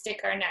us to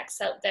stick our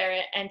necks out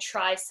there and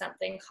try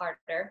something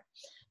harder,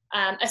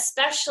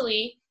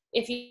 especially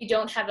if you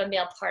don't have a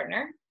male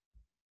partner.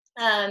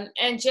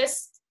 And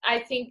just, I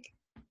think,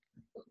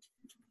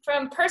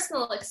 from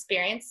personal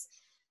experience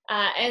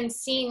and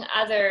seeing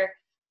other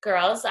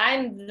girls,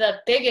 I'm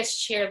the biggest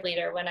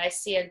cheerleader when I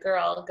see a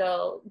girl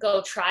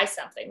go try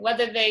something,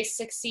 whether they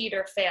succeed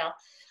or fail.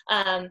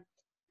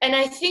 And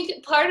I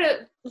think part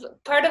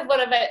of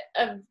what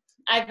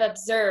I've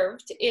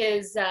observed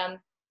is,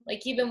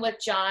 like even with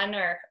John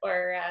or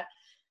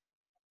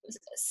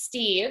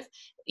Steve,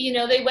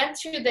 they went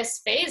through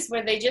this phase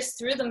where they just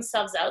threw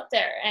themselves out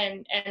there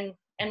and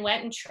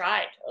went and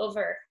tried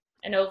over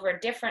and over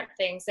different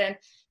things. And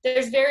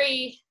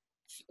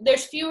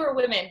there's fewer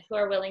women who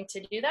are willing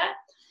to do that.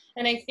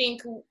 And I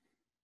think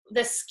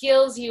the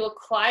skills you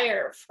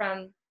acquire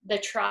from the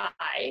try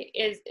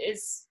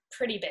is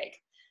pretty big.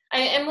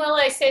 And while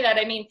I say that,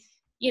 I mean,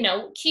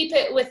 keep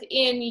it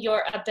within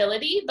your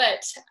ability,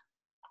 but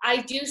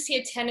I do see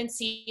a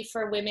tendency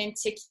for women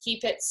to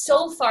keep it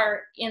so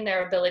far in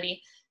their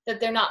ability that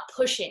they're not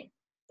pushing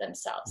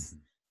themselves.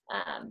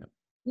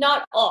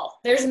 Not all.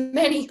 There's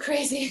many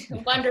crazy,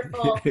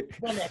 wonderful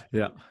women.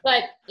 Yeah.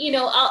 But,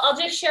 I'll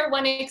just share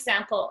one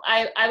example.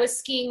 I was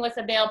skiing with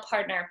a male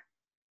partner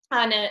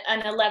on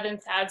an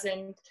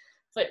 11,000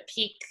 foot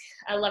peak,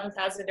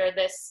 11,000er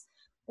this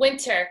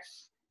winter.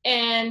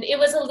 And it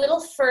was a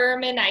little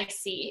firm and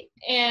icy.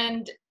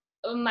 And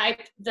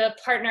the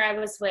partner I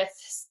was with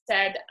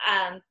said,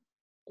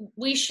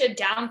 we should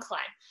down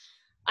climb.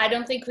 I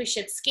don't think we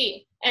should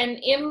ski. And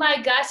in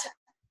my gut,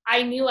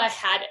 I knew I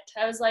had it.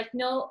 I was like,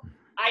 no,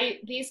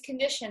 these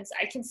conditions,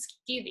 I can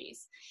ski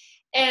these.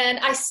 And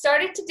I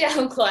started to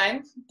down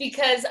climb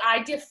because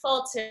I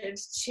defaulted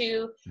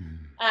to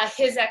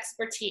his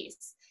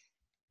expertise.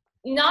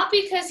 Not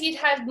because he'd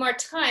had more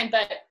time,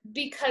 but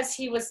because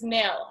he was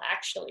male,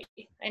 actually.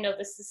 I know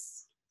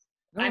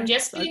I'm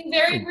just being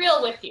very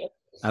real with you.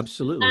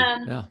 Absolutely,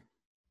 yeah.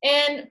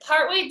 And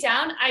partway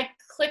down, I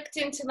clicked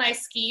into my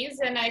skis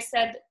and I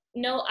said,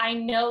 no, I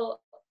know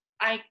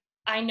I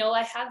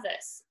have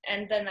this.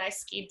 And then I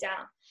skied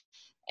down.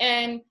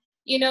 And,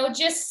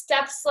 just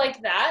steps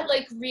like that,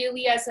 like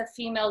really as a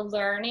female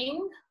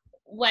learning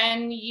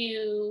when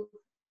you've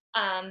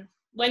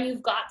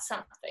got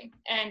something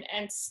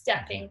and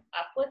stepping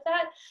up with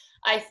that,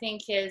 I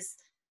think is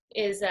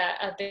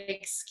a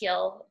big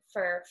skill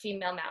for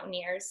female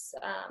mountaineers.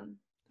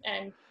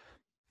 And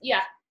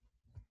yeah.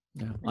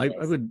 Yeah, I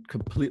would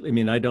completely. I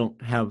mean,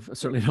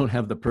 certainly don't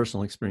have the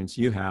personal experience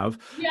you have.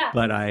 Yeah.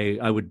 But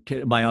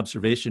my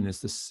observation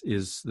is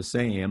the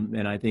same,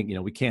 and I think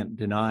we can't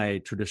deny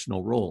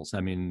traditional roles.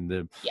 I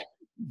mean,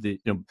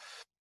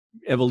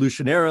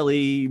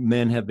 evolutionarily,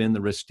 men have been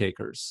the risk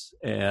takers,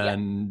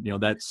 and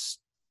that's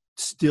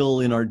still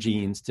in our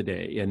genes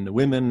today. And the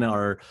women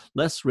are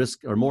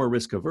more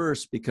risk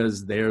averse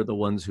because they're the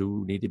ones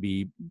who need to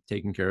be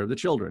taking care of the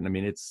children.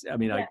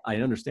 I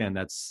understand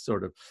that's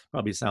sort of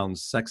probably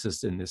sounds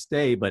sexist in this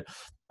day, but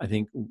I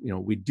think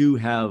we do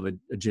have a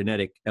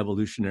genetic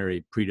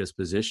evolutionary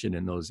predisposition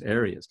in those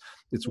areas.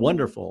 It's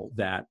wonderful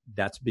that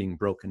that's being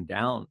broken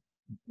down,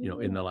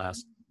 in the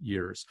last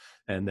years,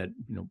 and that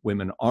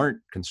women aren't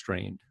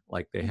constrained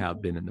like they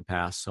have been in the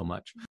past so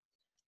much.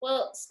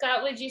 Well,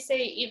 Scott, would you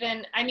say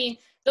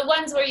the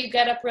ones where you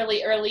get up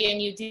really early and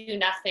you do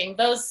nothing,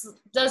 those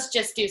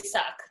just do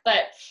suck.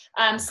 But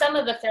some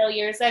of the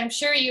failures, I'm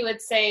sure you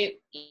would say,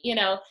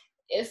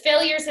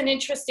 failure is an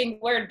interesting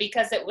word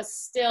because it was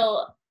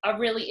still a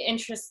really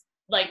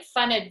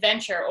fun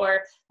adventure,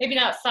 or maybe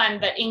not fun,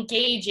 but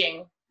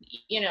engaging.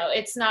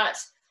 It's not,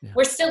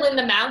 we're still in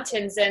the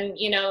mountains, and,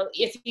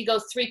 if you go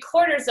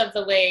 3/4 of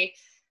the way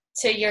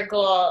to your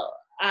goal,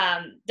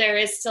 there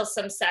is still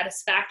some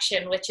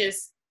satisfaction, which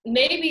is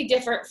maybe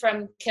different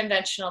from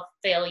conventional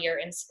failure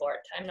in sport.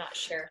 I'm not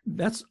sure.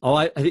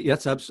 I think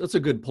that's a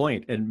good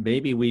point. And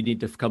maybe we need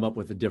to come up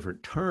with a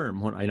different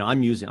term. When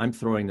I'm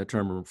throwing the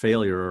term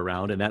failure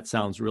around, and that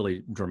sounds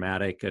really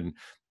dramatic and,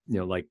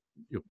 like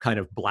kind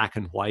of black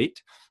and white.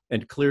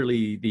 And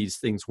clearly these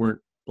things weren't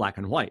black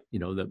and white.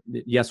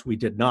 Yes, we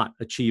did not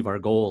achieve our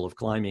goal of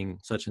climbing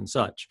such and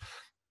such,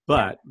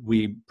 but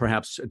we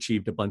perhaps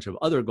achieved a bunch of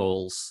other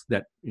goals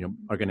that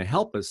are going to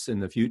help us in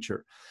the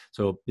future.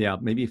 So yeah,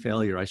 maybe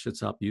failure I should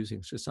stop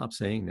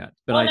saying that.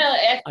 But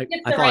I think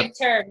it's the right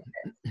term.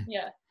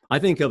 Yeah, I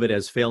think of it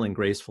as failing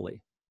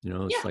gracefully.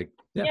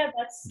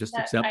 It's just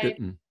accept it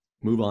and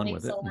move on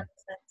with it.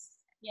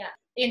 Yeah,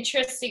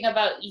 interesting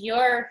about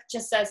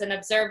just as an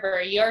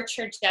observer, your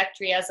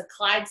trajectory as a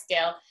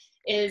Clydesdale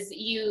is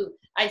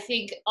I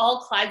think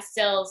all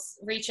Clydesdales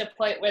reach a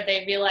point where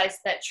they realize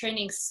that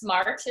training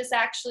smart is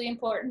actually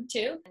important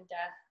too. And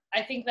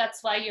I think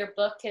that's why your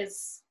book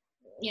is,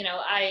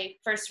 I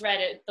first read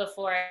it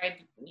before I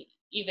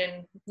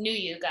even knew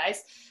you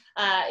guys,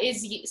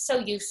 is so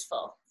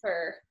useful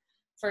for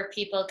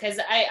people, because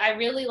I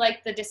really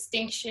like the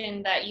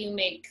distinction that you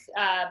make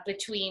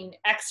between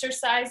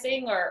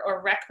exercising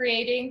or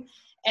recreating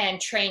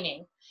and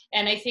training.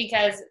 And I think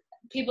as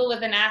people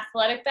with an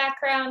athletic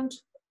background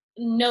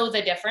know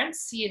the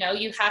difference. You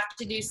have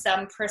to do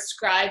some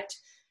prescribed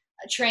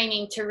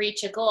training to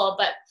reach a goal,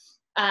 but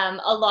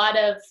a lot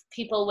of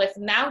people with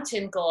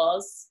mountain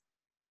goals,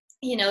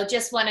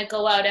 just want to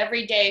go out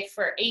every day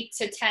for 8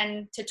 to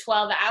 10 to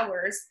 12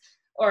 hours,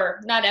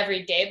 or not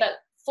every day, but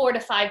 4 to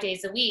 5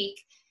 days a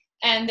week.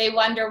 And they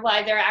wonder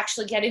why they're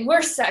actually getting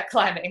worse at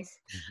climbing.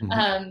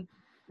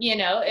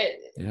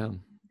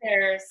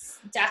 There's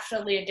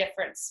definitely a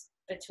difference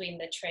between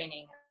the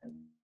training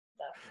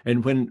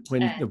and when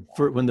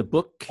the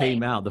book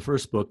came out, the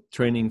first book,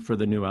 Training for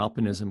the New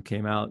Alpinism,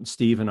 came out, and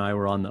Steve and I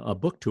were on a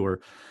book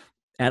tour.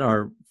 At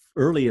our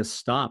earliest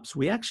stops,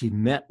 we actually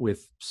met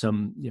with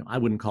some, I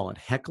wouldn't call it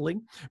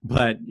heckling,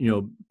 but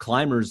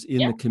climbers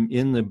in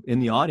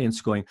the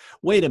audience going,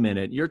 "Wait a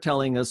minute, you're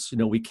telling us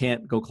we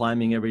can't go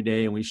climbing every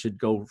day and we should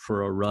go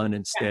for a run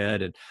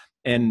instead."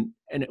 And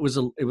it was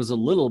a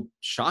little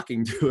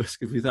shocking to us,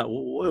 because we thought,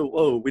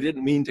 whoa, we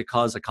didn't mean to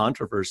cause a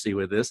controversy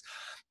with this.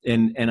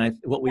 And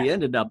what we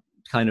ended up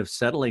kind of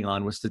settling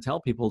on was to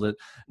tell people that,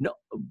 no,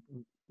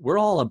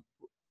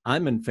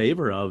 I'm in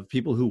favor of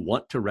people who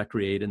want to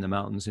recreate in the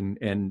mountains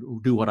and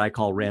do what I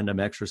call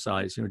random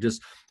exercise.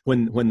 Just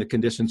when the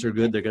conditions are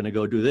good, they're going to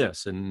go do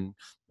this,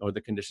 or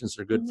the conditions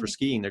are good for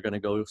skiing, they're going to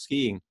go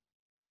skiing.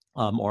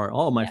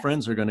 My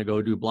friends are going to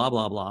go do blah,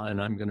 blah, blah,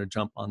 and I'm going to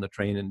jump on the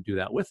train and do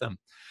that with them.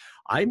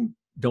 I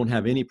don't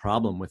have any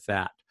problem with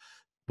that.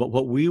 But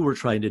what we were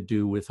trying to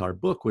do with our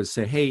book was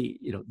say, hey,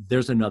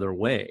 there's another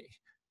way.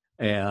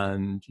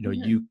 And,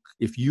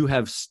 if you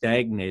have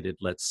stagnated,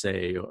 let's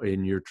say,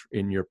 in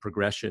your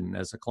progression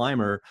as a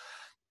climber,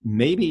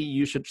 maybe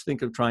you should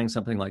think of trying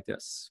something like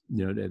this,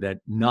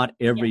 that not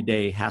every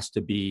day has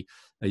to be,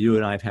 you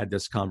and I have had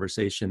this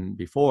conversation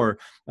before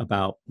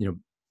about,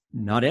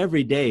 not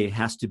every day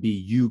has to be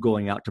you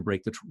going out to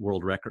break the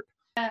world record.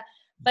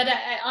 But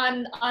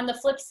on the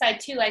flip side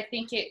too, I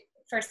think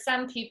for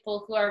some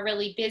people who are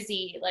really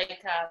busy,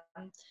 like,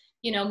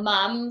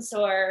 moms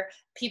or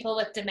people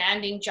with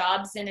demanding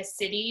jobs in a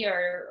city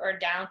or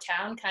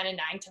downtown, kind of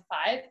 9 to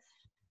 5,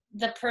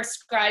 the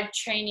prescribed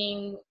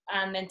training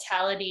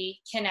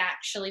mentality can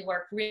actually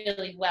work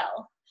really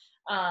well,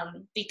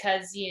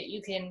 because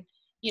you can,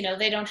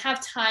 they don't have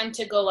time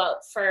to go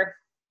out for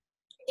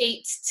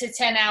 8 to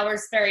 10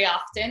 hours very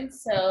often.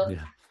 So,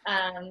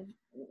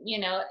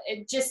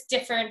 it just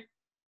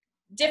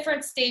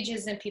different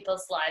stages in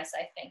people's lives,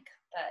 I think.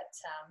 But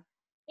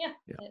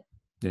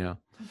yeah.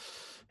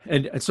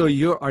 And so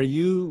are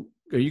you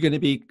going to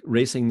be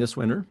racing this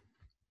winter?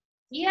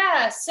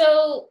 Yeah.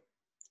 So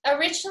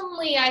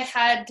originally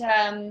I've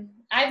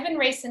been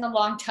racing a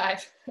long time,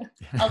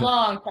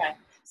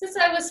 since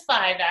I was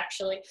 5,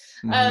 actually.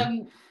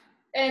 Mm-hmm.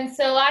 And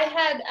so I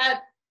had,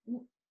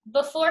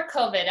 before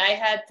COVID, I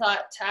had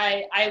thought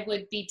I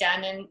would be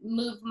done and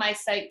move my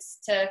sights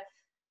to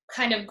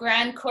kind of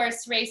grand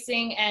course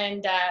racing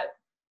and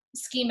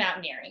ski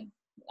mountaineering,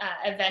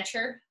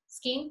 adventure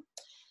skiing.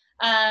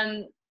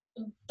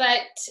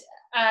 But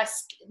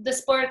the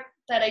sport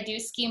that I do,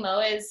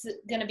 skimo, is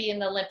going to be in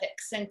the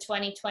Olympics in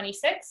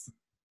 2026.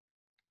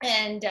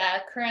 And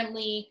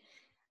currently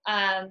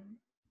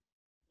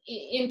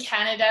in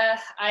Canada,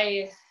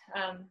 I've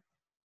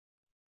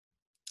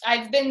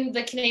been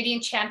the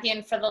Canadian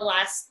champion for the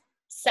last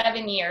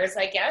 7 years,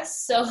 I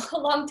guess. So a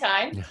long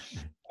time.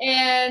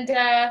 And,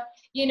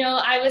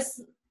 I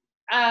was,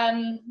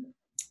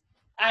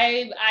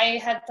 I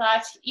had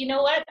thought,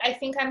 what, I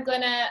think I'm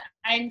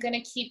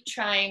gonna keep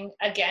trying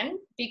again,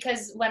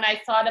 because when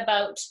I thought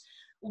about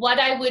what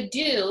I would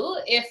do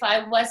if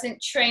I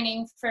wasn't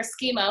training for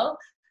skimo,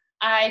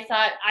 I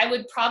thought I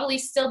would probably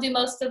still do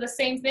most of the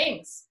same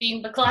things,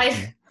 being the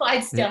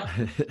Clydesdale.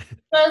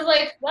 So I was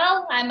like,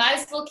 well, I might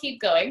as well keep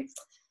going.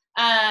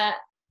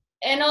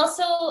 And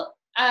also,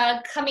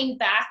 coming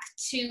back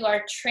to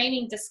our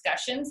training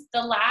discussions,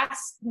 the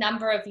last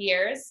number of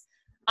years,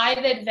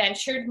 I've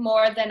adventured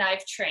more than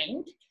I've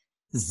trained.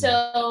 Mm-hmm.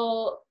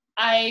 So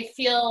I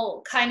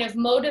feel kind of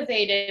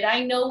motivated.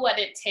 I know what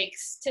it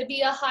takes to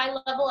be a high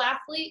level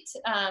athlete.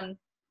 And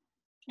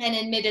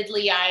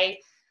admittedly, I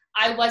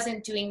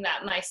wasn't doing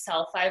that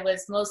myself. I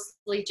was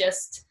mostly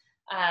just,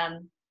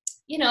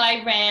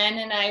 I ran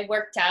and I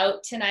worked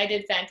out and I'd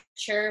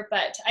adventure,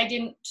 but I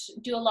didn't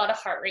do a lot of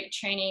heart rate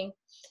training.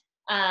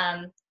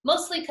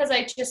 Mostly because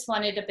I just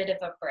wanted a bit of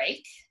a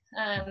break,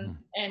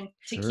 and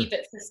to keep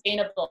it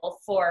sustainable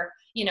for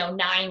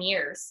 9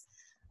 years.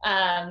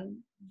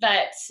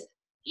 But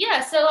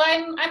yeah, so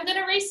I'm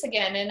gonna race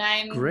again, and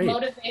I'm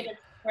motivated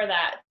for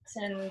that,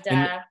 and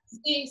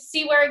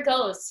see where it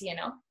goes.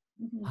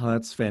 Oh,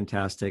 that's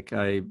fantastic.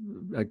 I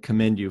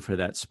commend you for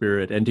that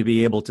spirit, and to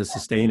be able to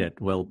sustain it.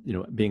 Well,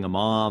 being a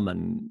mom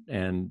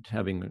and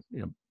having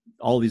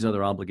all these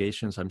other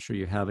obligations I'm sure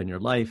you have in your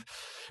life,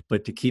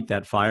 but to keep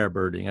that fire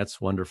burning, that's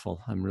wonderful.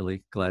 I'm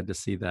really glad to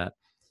see that.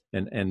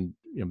 And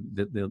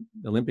the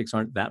Olympics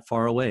aren't that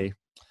far away.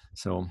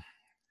 So,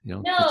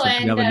 you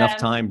have enough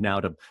time now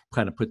to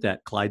kind of put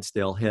that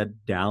Clydesdale head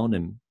down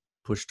and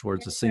push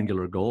towards a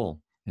singular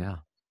goal. Yeah.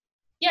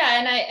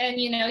 Yeah.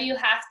 And you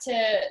have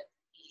to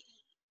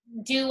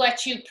do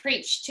what you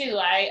preach too.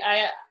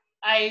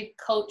 I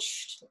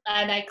coached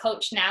and I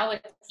coach now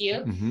with you,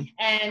 mm-hmm.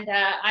 and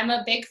I'm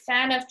a big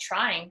fan of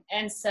trying.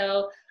 And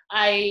so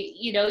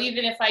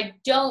even if I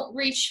don't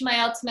reach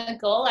my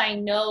ultimate goal, I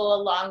know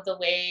along the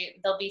way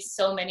there'll be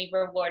so many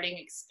rewarding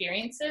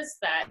experiences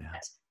that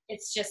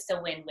it's just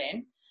a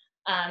win-win.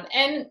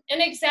 And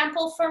an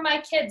example for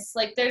my kids,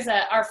 like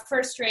our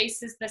first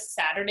race is this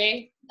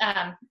Saturday.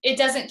 It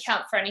doesn't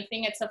count for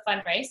anything. It's a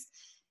fun race.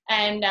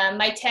 And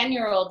my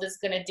 10-year-old is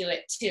going to do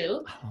it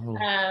too.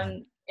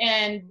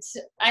 And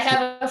I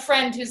have a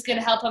friend who's going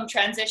to help him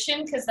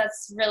transition, because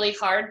that's really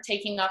hard,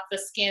 taking off the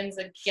skins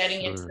and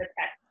getting into the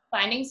tech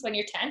findings when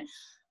you're 10.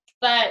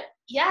 But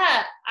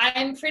yeah,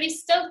 I'm pretty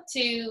stoked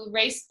to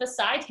race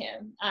beside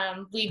him.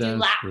 We do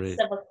laps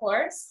of a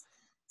course.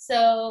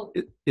 So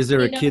is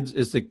there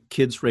is the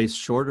kids race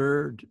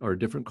shorter or a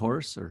different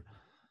course, or?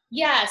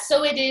 Yeah,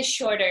 so it is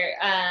shorter.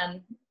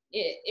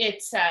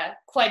 It's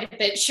quite a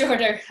bit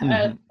shorter,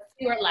 mm-hmm.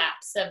 Fewer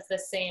laps of the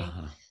same.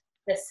 Uh-huh.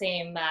 The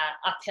same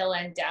uphill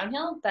and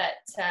downhill, but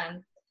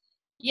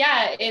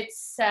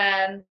it's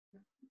I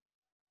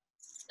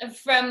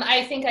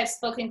think I've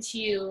spoken to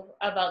you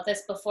about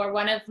this before.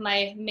 One of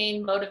my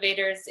main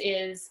motivators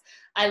is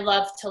I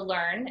love to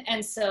learn,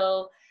 and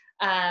so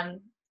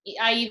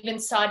I even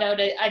sought out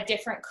a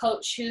different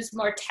coach who's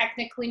more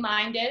technically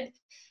minded,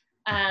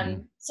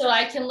 so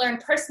I can learn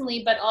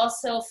personally, but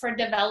also for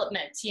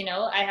development.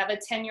 I have a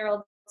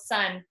 10-year-old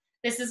son.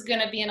 This is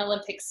going to be an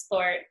Olympic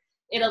sport.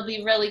 It'll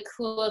be really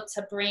cool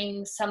to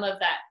bring some of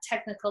that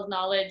technical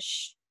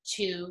knowledge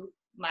to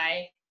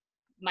my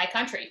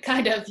country,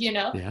 kind of,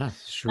 Yeah,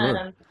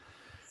 sure.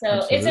 So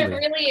Absolutely. It's a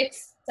really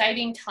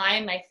exciting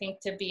time, I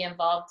think, to be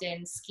involved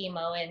in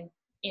skimo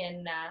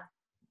in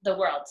the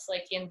world,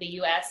 like in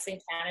the US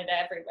and Canada,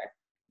 everywhere.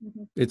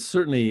 Mm-hmm. It's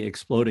certainly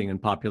exploding in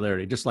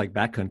popularity, just like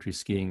backcountry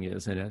skiing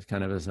is, and it's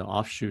kind of as an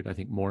offshoot. I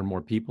think more and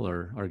more people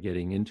are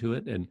getting into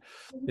it, and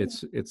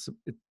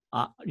mm-hmm.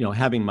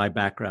 Having my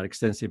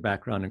extensive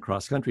background in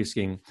cross-country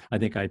skiing, I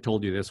think I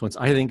told you this once,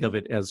 I think of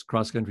it as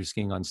cross-country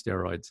skiing on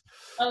steroids.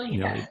 Oh,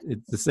 yeah.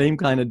 It's the same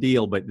kind of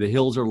deal, but the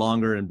hills are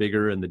longer and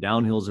bigger, and the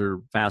downhills are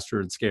faster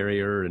and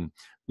scarier, and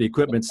the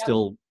equipment's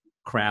still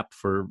crap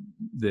for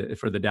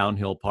the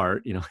downhill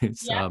part.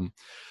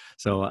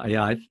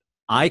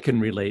 I can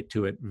relate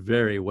to it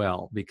very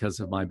well because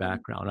of my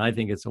background. I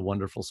think it's a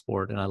wonderful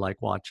sport, and I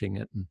like watching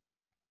it. And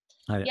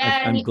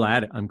I'm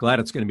glad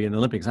it's going to be in the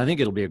Olympics. I think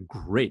it'll be a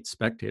great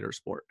spectator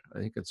sport. I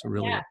think it's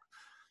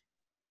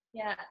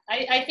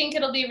I think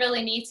it'll be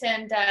really neat,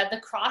 and the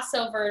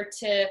crossover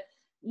to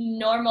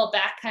normal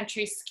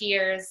backcountry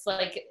skiers,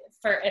 like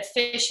for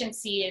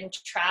efficiency and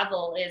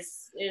travel,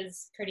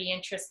 is pretty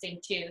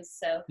interesting too.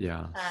 So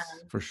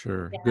for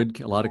sure,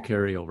 a lot of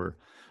carryover.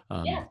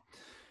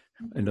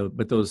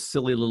 But those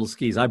silly little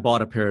skis, I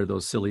bought a pair of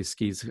those silly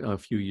skis a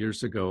few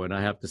years ago, and I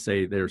have to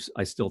say,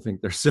 I still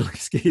think they're silly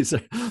skis.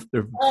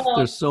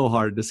 They're so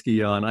hard to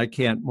ski on. I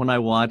can't, when I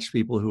watch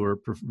people who are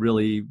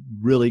really,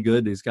 really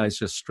good, these guys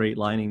just straight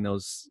lining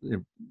those,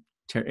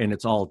 and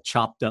it's all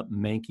chopped up,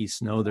 manky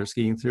snow they're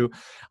skiing through.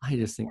 I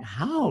just think,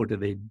 how do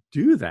they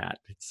do that?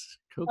 It's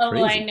so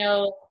crazy. Oh, I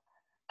know.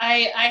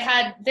 I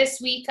had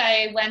this week,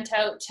 I went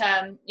out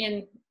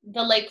in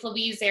the Lake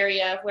Louise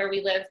area where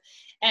we live,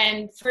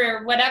 and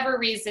for whatever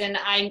reason,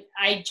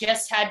 I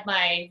just had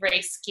my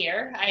race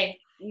gear.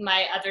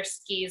 My other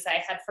skis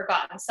I had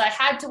forgotten. So I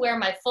had to wear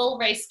my full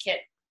race kit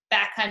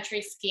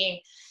backcountry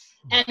skiing.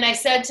 And I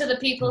said to the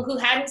people who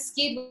hadn't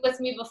skied with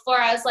me before,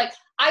 I was like,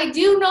 I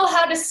do know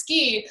how to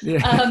ski.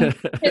 Yeah.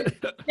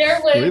 There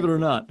was, believe it or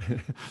not,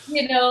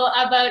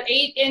 about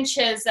 8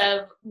 inches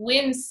of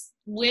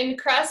wind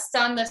crust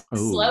on the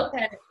slope.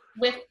 And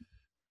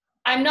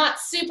I'm not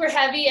super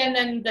heavy, and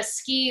then the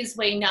skis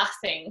weigh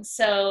nothing.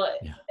 So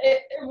Yeah.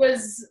 it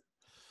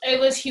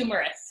was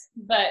humorous,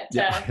 but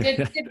Yeah.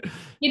 good.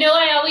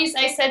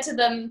 I said to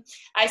them,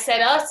 I said,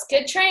 "Oh, it's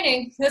good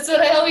training." That's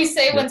what I always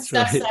say when That's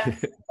stuff right.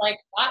 sucks. Like,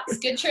 oh, it's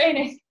good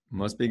training.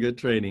 Must be good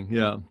training.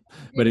 Yeah.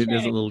 But Good it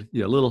is training.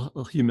 a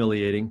little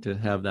humiliating to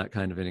have that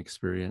kind of an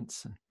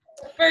experience.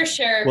 For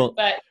sure, Well,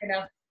 but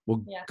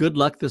well, yeah. good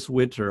luck this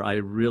winter. I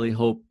really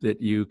hope that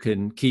you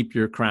can keep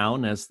your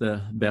crown as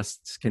the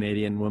best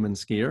Canadian woman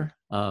skier.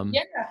 Yeah,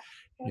 Yeah.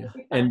 that'll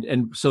be fun.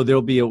 And so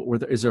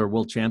is there a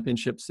World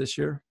Championships this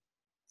year?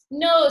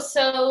 No,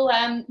 so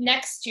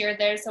next year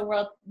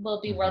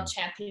will be World Mhm.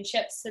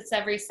 Championships. It's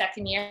every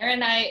second year,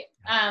 and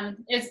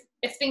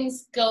if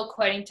things go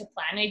according to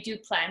plan, I do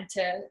plan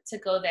to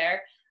go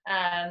there,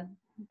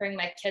 bring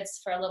my kids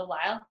for a little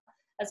while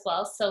as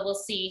well. So we'll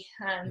see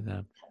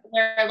Yeah.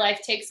 where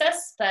life takes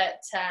us,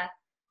 but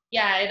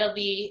yeah, it'll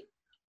be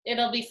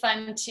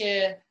fun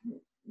to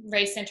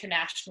race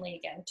internationally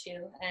again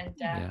too, and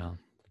Yeah.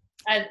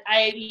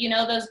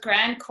 those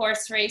grand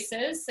course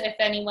races, if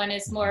anyone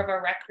is more Mhm. of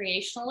a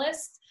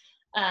recreationalist,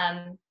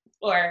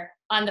 or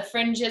on the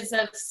fringes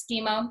of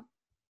skimo,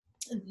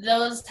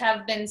 those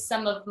have been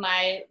some of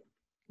my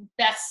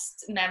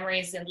best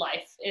memories in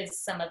life, is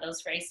some of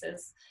those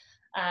races.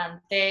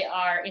 They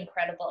are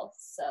incredible.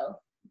 So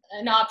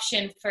an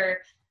option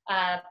for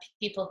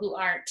people who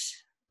aren't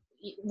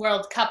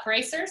World Cup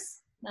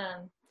racers.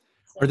 Are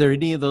So, there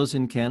any of those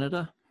in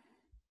Canada?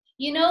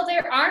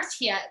 there aren't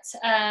yet.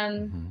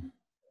 Mhm.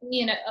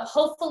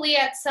 Hopefully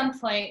at some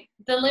point.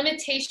 The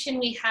limitation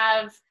we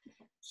have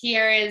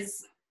here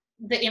is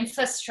the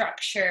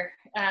infrastructure.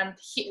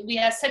 We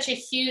have such a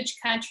huge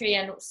country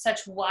and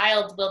such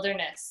wild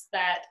wilderness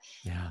that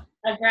Yeah.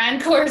 a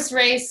grand course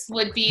race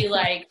would be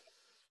like,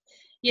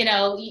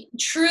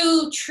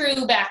 true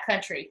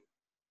backcountry.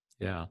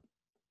 Yeah.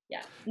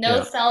 Yeah. No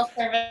Yeah. cell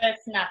service,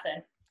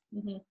 nothing.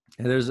 Mm-hmm.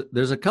 And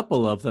there's a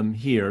couple of them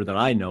here that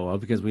I know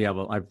of because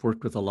I've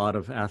worked with a lot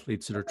of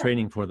athletes that are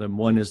training for them.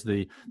 One is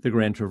the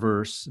Grand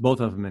Traverse, both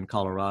of them in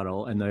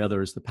Colorado, and the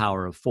other is the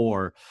Power of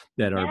Four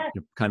that are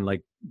Yeah. kind of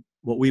like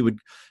what we would,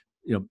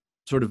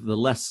 sort of the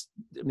less.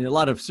 I mean, a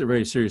lot of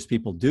very serious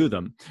people do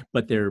them,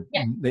 but they're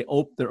Yeah.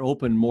 they're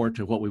open more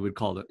to what we would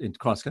call in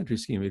cross country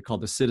skiing we'd call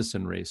the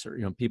citizen racer.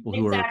 People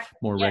who are Exactly.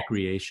 more Yes.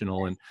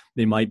 recreational, and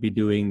they might be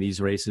doing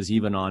these races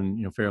even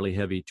on fairly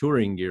heavy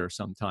touring gear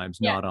sometimes,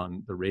 Yeah. not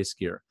on the race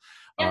gear.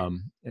 Yeah.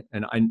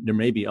 And there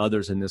may be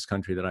others in this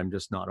country that I'm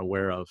just not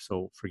aware of,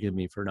 so forgive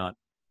me for not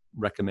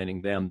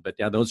recommending them. But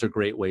yeah, those are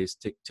great ways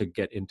to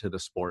get into the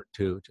sport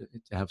too,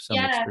 to have some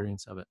Yeah.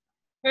 experience of it.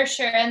 For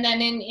sure. And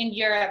then in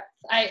Europe,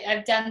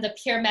 I've done the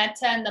Pure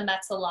Meta and the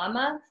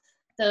Mezzalama.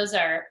 Those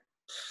are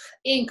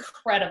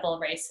incredible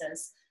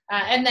races.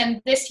 And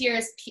then this year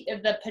is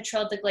the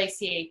Patrol de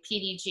Glacier,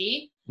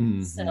 PDG.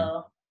 Mm-hmm.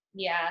 So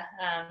yeah,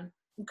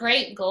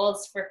 great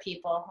goals for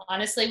people.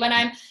 Honestly, when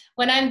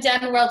I'm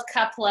done World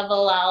Cup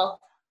level,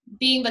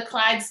 being the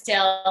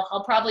Clydesdale,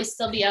 I'll probably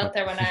still be out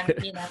there when I'm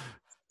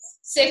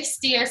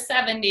 60 or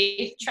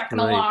 70 trucking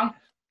along.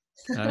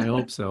 I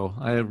hope so.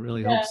 I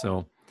really hope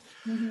so.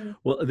 Mm-hmm.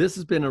 Well, this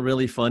has been a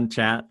really fun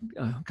chat.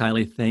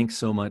 Kylie, thanks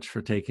so much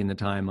for taking the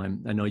time.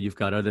 I know you've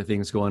got other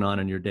things going on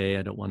in your day.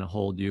 I don't want to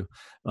hold you,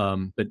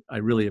 but I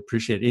really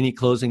appreciate it. Any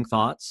closing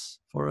thoughts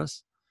for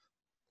us?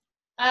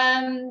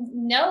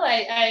 No,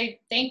 I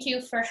thank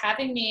you for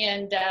having me.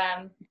 And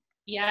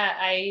yeah,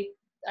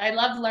 I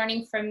love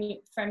learning from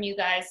you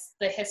guys.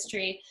 The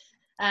history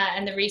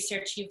and the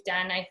research you've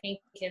done, I think,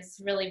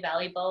 is really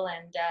valuable,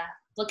 and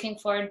looking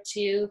forward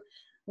to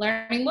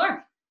learning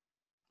more.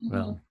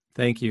 Well,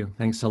 thank you.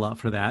 Thanks a lot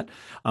for that.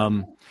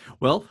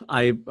 Well,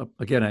 I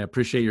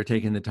appreciate your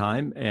taking the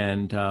time,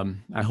 and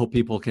I hope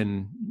people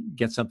can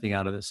get something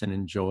out of this and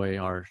enjoy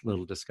our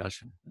little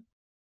discussion.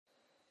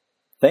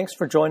 Thanks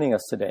for joining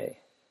us today.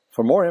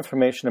 For more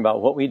information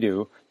about what we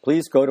do,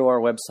 please go to our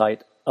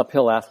website,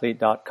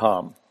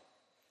 uphillathlete.com.